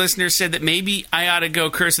 LJ, our listener, said that maybe I ought to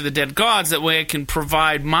go Curse of the Dead Gods. That way I can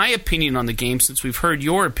provide my opinion on the game since we've heard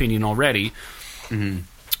your opinion already,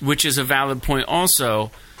 which is a valid point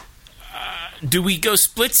also. Do we go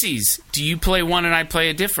splitsies? Do you play one and I play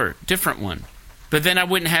a different one? But then I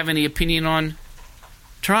wouldn't have any opinion on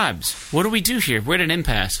Tribes. What do we do here? We're at an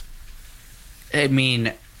impasse. I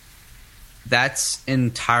mean, that's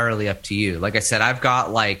entirely up to you. Like I said, I've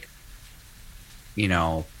got like, you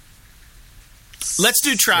know, let's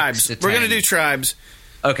do Tribes. We're going to do Tribes.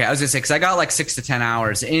 Okay, I was going to say, because I got like 6 to 10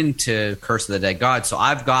 hours into Curse of the Dead God, so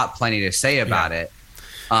I've got plenty to say about it.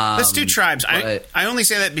 Let's do Tribes. I only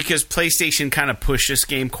say that because PlayStation kind of pushed this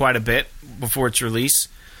game quite a bit before its release.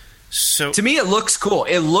 So to me, it looks cool.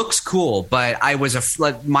 It looks cool, but I was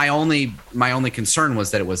my only concern was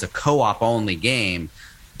that it was a co-op only game.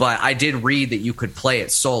 But I did read that you could play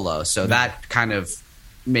it solo, so that kind of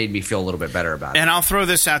made me feel a little bit better about it. And I'll throw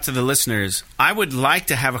this out to the listeners. I would like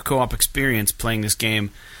to have a co-op experience playing this game.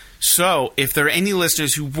 So if there are any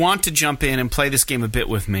listeners who want to jump in and play this game a bit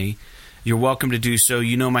with me, you're welcome to do so.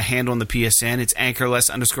 You know my handle on the PSN. It's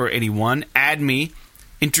anchorless_81. Add me.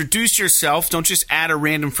 Introduce yourself. Don't just add a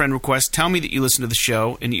random friend request. Tell me that you listen to the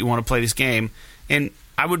show and that you want to play this game. And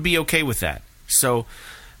I would be okay with that. So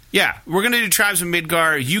yeah, we're going to do Tribes of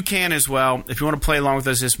Midgar. You can as well. If you want to play along with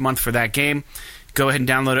us this month for that game, go ahead and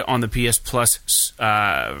download it on the PS Plus,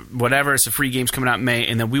 whatever. It's a free game's coming out in May.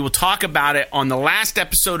 And then we will talk about it on the last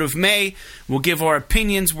episode of May. We'll give our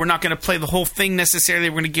opinions. We're not going to play the whole thing necessarily.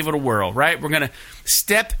 We're going to give it a whirl, right? We're going to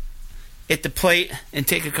step at the plate and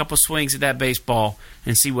take a couple swings at that baseball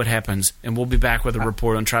and see what happens. And we'll be back with a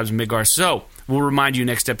report on Tribes of Midgard. So we'll remind you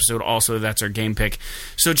next episode also that's our game pick.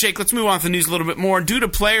 So, Jake, let's move on to the news a little bit more. Due to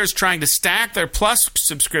players trying to stack their Plus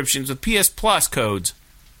subscriptions with PS Plus codes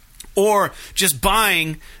or just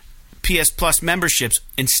buying PS Plus memberships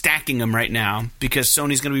and stacking them right now because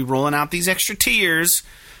Sony's going to be rolling out these extra tiers,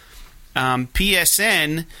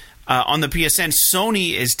 PSN, on the PSN,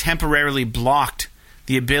 Sony is temporarily blocked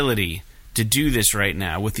the ability to do this right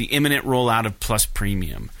now with the imminent rollout of Plus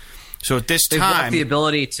Premium. So at this time, the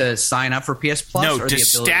ability to sign up for PS Plus, no, or to the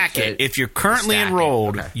stack it. If you're currently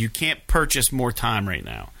enrolled, you can't purchase more time right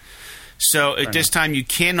now. So at this time, you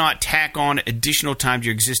cannot tack on additional time to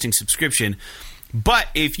your existing subscription. But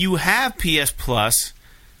if you have PS Plus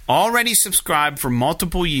already subscribed for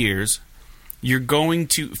multiple years, you're going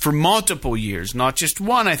to, for multiple years, not just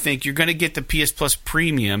one, I think, you're going to get the PS Plus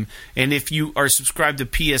Premium. And if you are subscribed to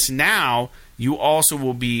PS Now, you also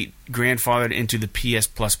will be grandfathered into the PS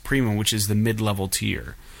Plus Premium, which is the mid-level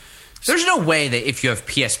tier. There's no way that if you have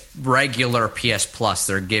regular PS Plus,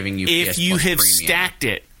 they're giving you PS Plus Premium. If you have stacked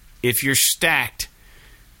it, if you're stacked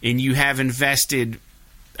and you have invested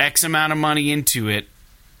X amount of money into it,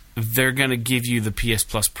 they're going to give you the PS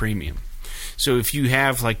Plus Premium. So if you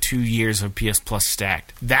have like 2 years of PS Plus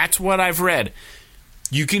stacked, that's what I've read.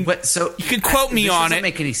 You can quote me on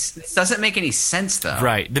it. This doesn't make any sense, though.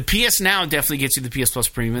 Right. The PS Now definitely gets you the PS Plus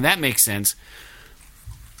Premium. That makes sense.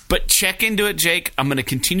 But check into it, Jake. I'm going to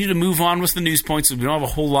continue to move on with the news points because we don't have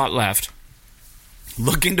a whole lot left.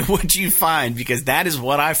 Look into what you find because that is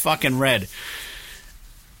what I fucking read.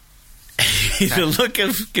 The look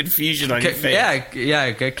of confusion on your face.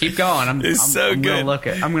 Yeah. Keep going. I'm good. I'm gonna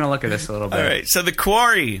look at this a little bit. All right. So The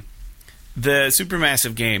Quarry, the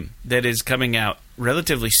supermassive game that is coming out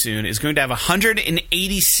relatively soon, is going to have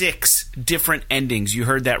 186 different endings. You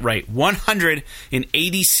heard that right.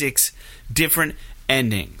 186 different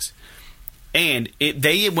endings. And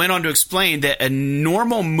they went on to explain that a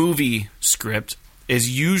normal movie script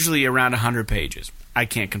is usually around 100 pages. I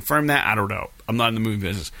can't confirm that. I don't know. I'm not in the movie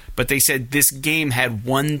business. But they said this game had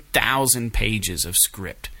 1,000 pages of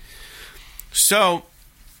script. So,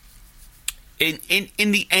 in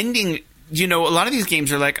the ending, a lot of these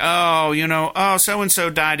games are like, so-and-so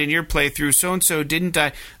died in your playthrough, so-and-so didn't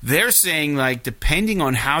die. They're saying, like, depending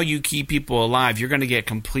on how you keep people alive, you're going to get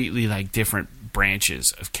completely, like, different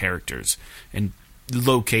branches of characters and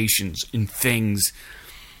locations and things.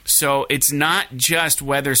 So it's not just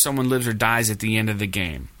whether someone lives or dies at the end of the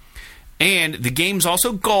game. And the game's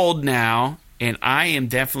also gold now, and I am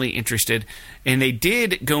definitely interested. And they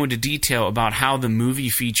did go into detail about how the movie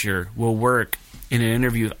feature will work in an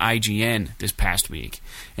interview with IGN this past week.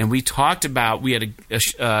 And we talked about, we had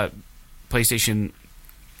a PlayStation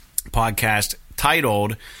podcast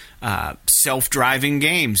titled Self-Driving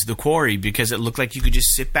Games, The Quarry, because it looked like you could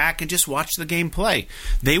just sit back and just watch the game play.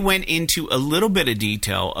 They went into a little bit of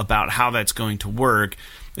detail about how that's going to work.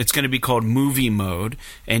 It's going to be called Movie Mode,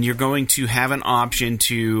 and you're going to have an option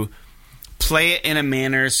to play it in a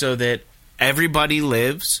manner so that everybody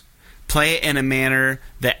lives, play it in a manner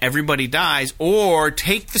that everybody dies, or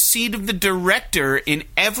take the seat of the director in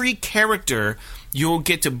every character. You'll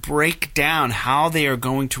get to break down how they are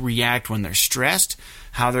going to react when they're stressed,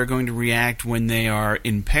 how they're going to react when they are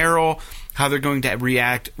in peril, how they're going to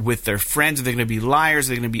react with their friends. Are they going to be liars?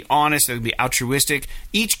 Are they going to be honest? Are they going to be altruistic?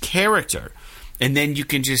 Each character. And then you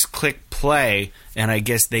can just click play, and I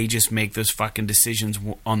guess they just make those fucking decisions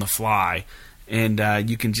on the fly. And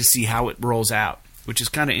you can just see how it rolls out, which is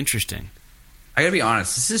kind of interesting. I gotta be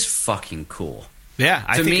honest, this is fucking cool. Yeah,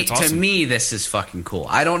 I think it's awesome. To me, this is fucking cool.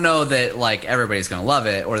 I don't know that like everybody's gonna love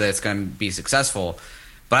it or that it's gonna be successful,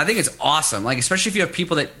 but I think it's awesome. Like, especially if you have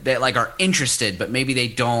people that like are interested, but maybe they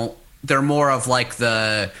don't. They're more of like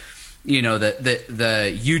the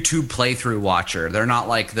YouTube playthrough watcher. They're not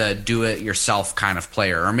like the do-it-yourself kind of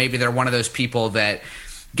player, or maybe they're one of those people that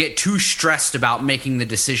get too stressed about making the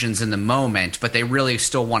decisions in the moment, but they really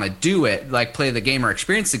still want to do it, like play the game or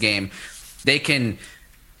experience the game. They can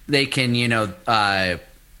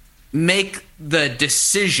make the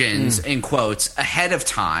decisions in quotes ahead of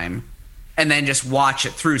time and then just watch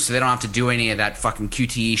it through, so they don't have to do any of that fucking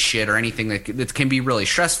QTE shit or anything that can be really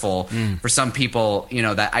stressful for some people.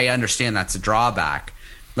 That I understand that's a drawback.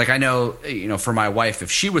 Like, I know, for my wife, if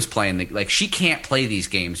she was playing, like, she can't play these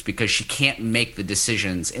games because she can't make the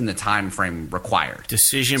decisions in the time frame required.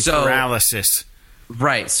 Decision paralysis.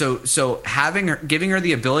 Right. So giving her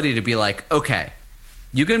the ability to be like, okay,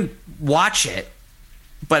 you can watch it,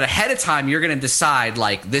 But ahead of time, you're going to decide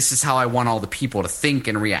like this is how I want all the people to think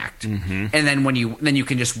and react, and then when you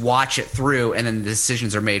can just watch it through, and then the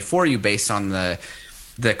decisions are made for you based on the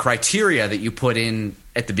criteria that you put in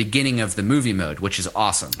at the beginning of the movie mode, which is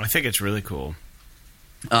awesome. I think it's really cool.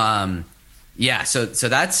 Yeah. So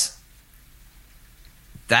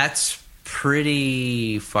that's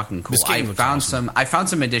pretty fucking cool. This game looks awesome. I found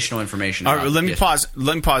some additional information. All right, let me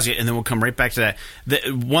pause you, and then we'll come right back to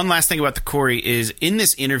that. One last thing about the Corey is, in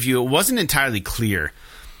this interview, it wasn't entirely clear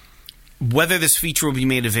whether this feature will be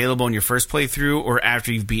made available in your first playthrough or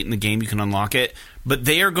after you've beaten the game, you can unlock it. But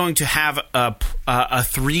they are going to have a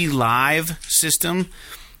 3 live system,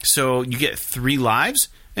 so you get 3 lives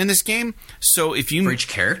in this game. So if you for each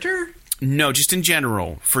character. No, just in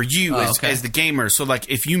general, for you as the gamer. So, like,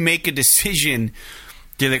 if you make a decision,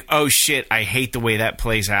 you're like, oh, shit, I hate the way that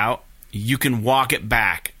plays out, you can walk it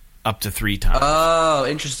back up to 3 times. Oh,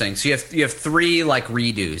 interesting. So you have 3, like,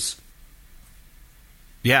 redos.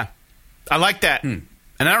 Yeah. I like that. And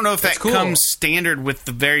I don't know if that comes standard with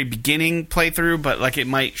the very beginning playthrough, but, like, it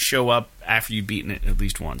might show up after you've beaten it at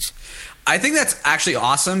least once. I think that's actually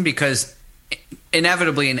awesome because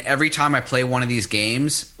inevitably, and every time I play one of these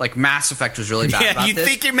games, like Mass Effect was really bad about you this.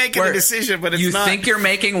 Think you're making a decision, but it's not. You think you're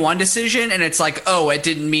making one decision, and it's like, oh, it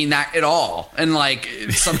didn't mean that at all. And, like,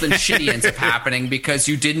 something shitty ends up happening because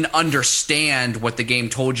you didn't understand what the game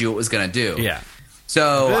told you it was going to do. Yeah.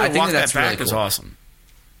 So I think that's really cool. Is awesome.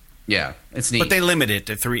 Yeah, it's neat. But they limit it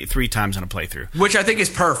to three times on a playthrough. Which I think is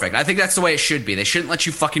perfect. I think that's the way it should be. They shouldn't let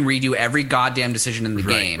you fucking redo every goddamn decision in the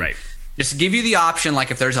game. Right. Just give you the option,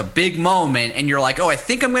 like if there's a big moment and you're like, oh, I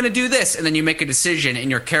think I'm going to do this, and then you make a decision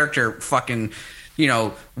and your character fucking,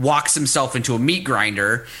 walks himself into a meat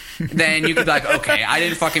grinder, then you could be like, okay, I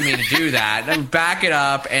didn't fucking mean to do that. Then back it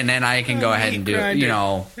up, and then I can go ahead and do,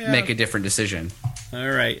 make a different decision. All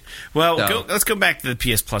right. Well, let's go back to the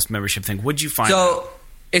PS Plus membership thing. What'd you find? So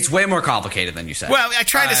it's way more complicated than you said. Well, I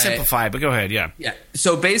tried to simplify it, but go ahead. Yeah. Yeah.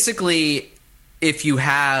 So basically, if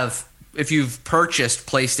you've purchased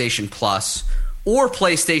PlayStation Plus or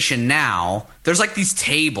PlayStation Now, there's like these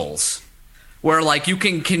tables where like you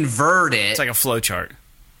can convert it. It's like a flow chart.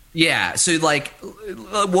 Yeah. So like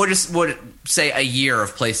we'll say a year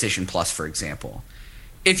of PlayStation Plus, for example.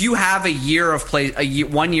 If you have a 1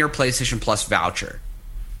 year PlayStation Plus voucher,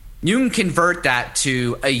 you can convert that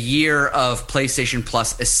to a year of PlayStation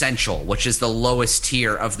Plus Essential, which is the lowest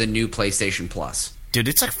tier of the new PlayStation Plus. Dude,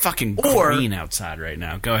 it's like fucking green outside right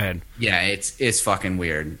now. Go ahead. Yeah, it's fucking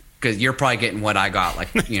weird because you're probably getting what I got, like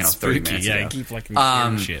 30 minutes ago. Yeah, I keep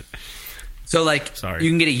fucking shit. So like, you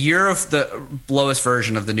can get a year of the lowest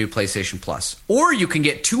version of the new PlayStation Plus, or you can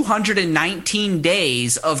get 219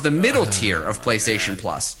 days of the middle tier of PlayStation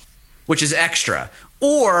Plus, which is extra,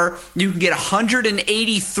 or you can get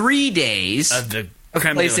 183 days of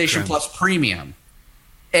PlayStation Plus Premium,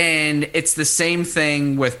 and it's the same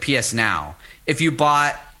thing with PS Now. If you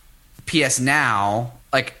bought PS Now,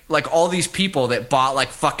 like all these people that bought like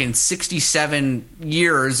fucking 67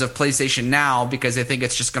 years of PlayStation Now because they think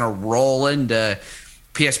it's just going to roll into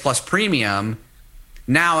PS Plus Premium,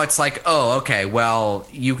 now it's like, oh, okay, well,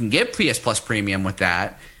 you can get PS Plus Premium with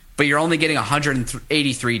that, but you're only getting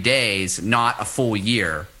 183 days, not a full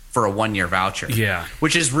year for a 1 year voucher. Yeah.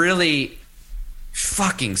 Which is really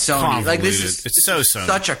fucking Sony. Convoluted. Like this is Sony.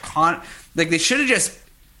 Such a like they should have just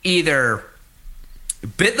either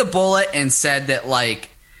bit the bullet and said that like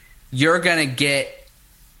you're gonna get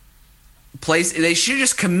they should have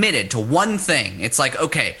just committed to one thing. It's like,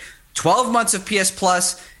 okay, 12 months of PS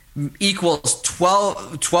Plus equals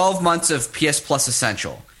 12 months of PS Plus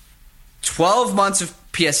Essential. 12 months of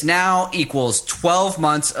PS Now equals 12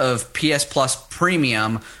 months of PS Plus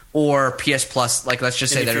Premium or PS Plus, like let's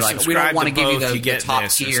just say they're like, we don't want to give you the top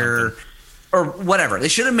tier or whatever. They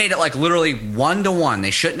should have made it like literally 1-to-1.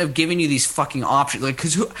 They shouldn't have given you these fucking options. Like,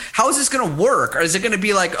 because how is this going to work? Or is it going to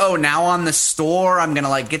be like, oh, now on the store, I'm going to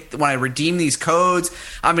like get, when I redeem these codes,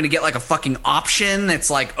 I'm going to get like a fucking option that's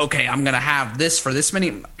like, okay, I'm going to have this for this many.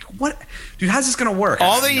 What? Dude, how's this going to work?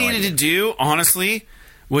 All they needed to do, honestly,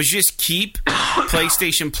 was just keep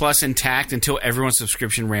PlayStation Plus intact until everyone's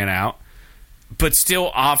subscription ran out, but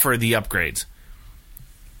still offer the upgrades.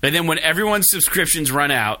 And then when everyone's subscriptions run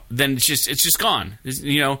out, then it's just gone.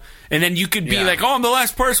 And then you could be like, oh, I'm the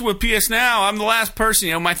last person with PS Now. I'm the last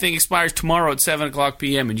person. My thing expires tomorrow at 7:00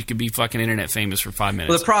 p.m. and you could be fucking internet famous for 5 minutes.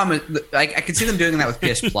 Well, the problem is, I can see them doing that with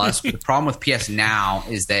PS Plus, but the problem with PS Now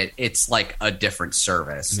is that it's like a different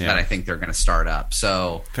service that I think they're going to start up.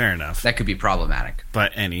 So fair enough. That could be problematic.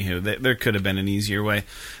 But anywho, there could have been an easier way.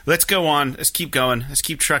 Let's go on. Let's keep going. Let's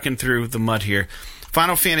keep trucking through the mud here.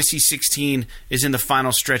 Final Fantasy 16 is in the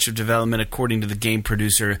final stretch of development, according to the game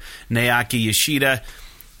producer Naoki Yoshida.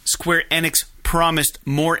 Square Enix promised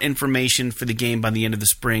more information for the game by the end of the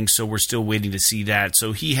spring, so we're still waiting to see that.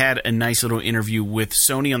 So he had a nice little interview with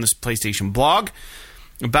Sony on this PlayStation blog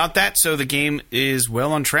about that. So the game is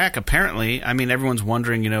well on track, apparently. I mean, everyone's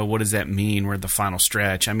wondering, what does that mean? We're at the final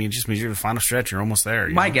stretch. I mean, it just means you're at the final stretch. You're almost there.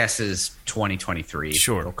 My guess is 2023.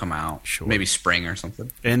 Sure. It'll come out. Sure. Maybe spring or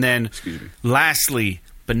something. And then, lastly,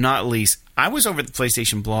 but not least, I was over at the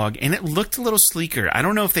PlayStation blog, and it looked a little sleeker. I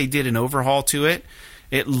don't know if they did an overhaul to it.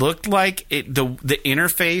 It looked like the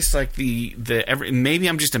interface, like maybe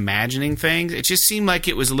I'm just imagining things. It just seemed like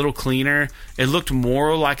it was a little cleaner. It looked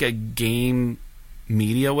more like a game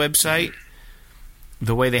media website,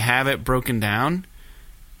 the way they have it broken down.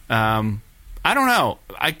 I don't know.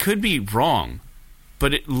 I could be wrong,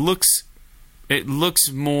 but it looks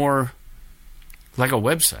more like a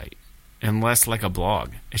website and less like a blog.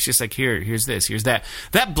 It's just like here's this, here's that.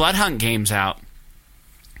 That Bloodhunt game's out.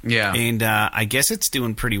 Yeah. And I guess it's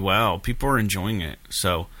doing pretty well. People are enjoying it.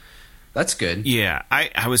 So that's good. Yeah.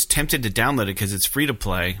 I was tempted to download it because it's free to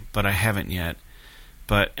play, but I haven't yet.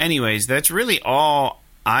 But anyways, that's really all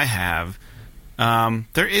I have.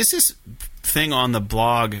 There is this thing on the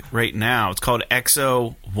blog right now. It's called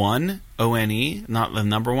XO1, O-N-E, not the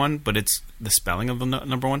number one, but it's the spelling of the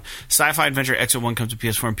number one. Sci-Fi Adventure XO1 comes to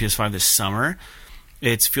PS4 and PS5 this summer.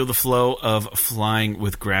 It's Feel the Flow of Flying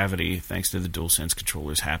with Gravity, thanks to the DualSense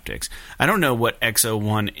controller's haptics. I don't know what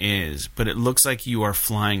XO1 is, but it looks like you are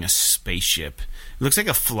flying a spaceship. It looks like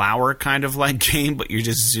a flower kind of like game, but you're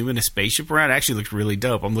just zooming a spaceship around. It actually looks really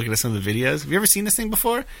dope. I'm looking at some of the videos. Have you ever seen this thing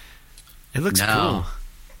before? It looks cool.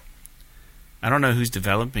 I don't know who's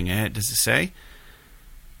developing it. Does it say?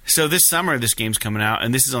 So this summer, this game's coming out,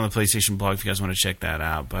 and this is on the PlayStation blog if you guys want to check that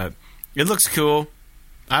out. But it looks cool.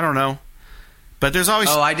 I don't know. But there's always...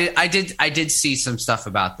 Oh, I did see some stuff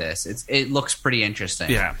about this. It looks pretty interesting.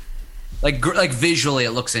 Yeah. Like visually,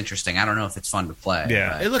 it looks interesting. I don't know if it's fun to play.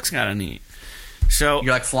 Yeah, it looks kind of neat. So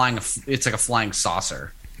you're like flying it's like a flying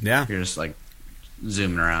saucer. Yeah. You're just like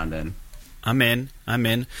zooming around in. I'm in.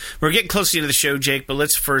 We're getting close to the end of the show, Jake, but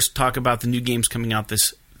let's first talk about the new games coming out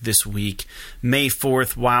this week. May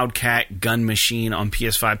 4th, Wildcat Gun Machine on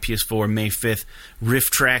PS5, PS4. May 5th,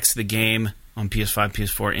 Rift Tracks the game on PS5,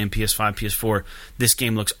 PS4, and PS5, PS4. This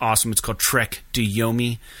game looks awesome. It's called Trek to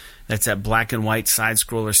Yomi. That's that black and white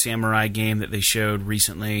side-scroller samurai game that they showed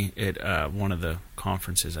recently at one of the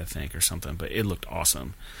conferences, I think, or something. But it looked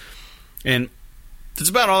awesome. And that's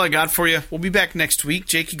about all I got for you. We'll be back next week.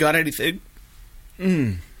 Jake, you got anything?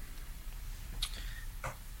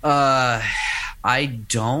 I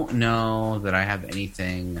don't know that I have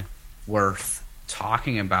anything worth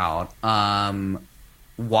talking about.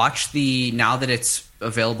 Watch now that it's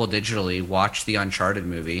available digitally, watch the Uncharted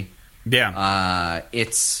movie. Yeah.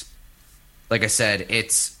 It's, like I said,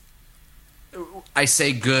 I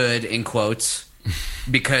say good in quotes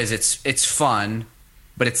because it's fun,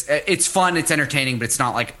 but it's fun, it's entertaining, but it's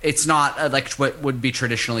not like what would be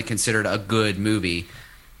traditionally considered a good movie.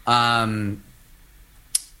 Yeah,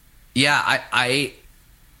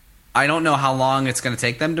 I don't know how long it's going to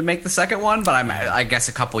take them to make the second one, but I guess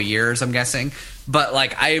a couple years, I'm guessing. But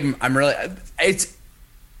like I'm really it's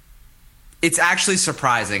actually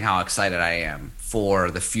surprising how excited I am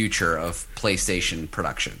for the future of PlayStation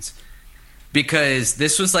productions, because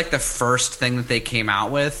this was like the first thing that they came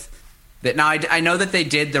out with. That now I know that they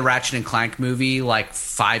did the Ratchet and Clank movie like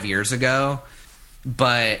 5 years ago,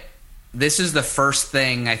 but this is the first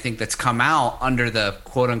thing I think that's come out under the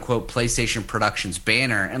quote-unquote PlayStation Productions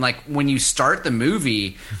banner. And like when you start the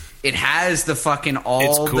movie, it has the fucking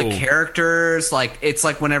the characters. Like it's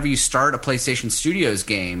like whenever you start a PlayStation Studios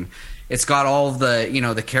game, it's got all of the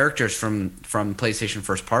the characters from PlayStation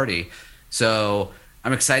first party. So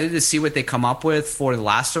I'm excited to see what they come up with for The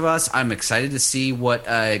Last of Us. I'm excited to see what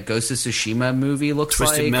Ghost of Tsushima movie looks like.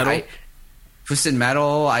 Twisted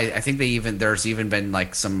Metal. I think there's even been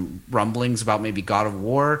like some rumblings about maybe God of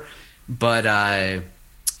War, but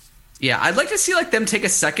yeah, I'd like to see like them take a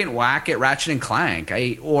second whack at Ratchet and Clank,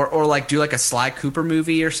 or like do like a Sly Cooper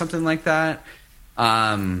movie or something like that.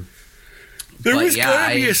 There was going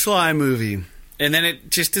to be a Sly movie, and then it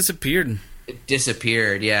just disappeared. It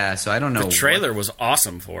disappeared, yeah. So I don't know. The trailer was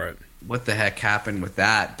awesome for it. What the heck happened with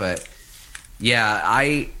that? But yeah,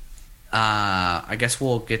 I guess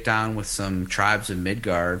we'll get down with some Tribes of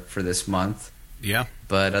Midgard for this month. Yeah.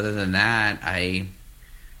 But other than that, I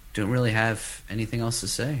don't really have anything else to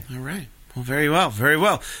say. All right. Well, very well. Very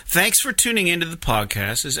well. Thanks for tuning into the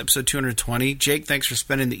podcast. This is episode 220. Jake, thanks for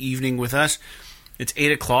spending the evening with us. It's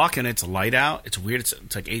 8 o'clock and it's light out. It's weird. It's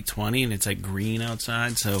like 8:20 and it's like green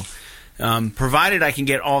outside. So, provided I can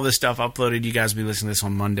get all this stuff uploaded, you guys will be listening to this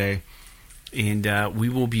on Monday. And we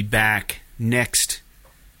will be back next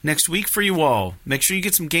week for you all. Make sure you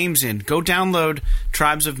get some games in. Go download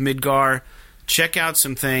Tribes of Midgar. Check out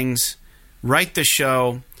some things. Write the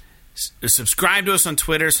show. Subscribe to us on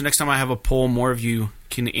Twitter so next time I have a poll, more of you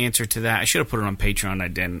can answer to that. I should have put it on Patreon. I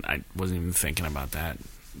didn't. I wasn't even thinking about that.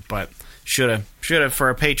 But should have for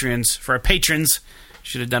our patrons.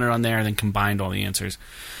 Should have done it on there and then combined all the answers.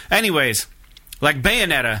 Anyways, like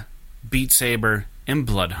Bayonetta, Beat Saber, and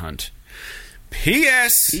Blood Hunt.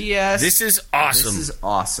 P.S. P.S. This is awesome. This is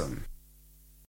awesome.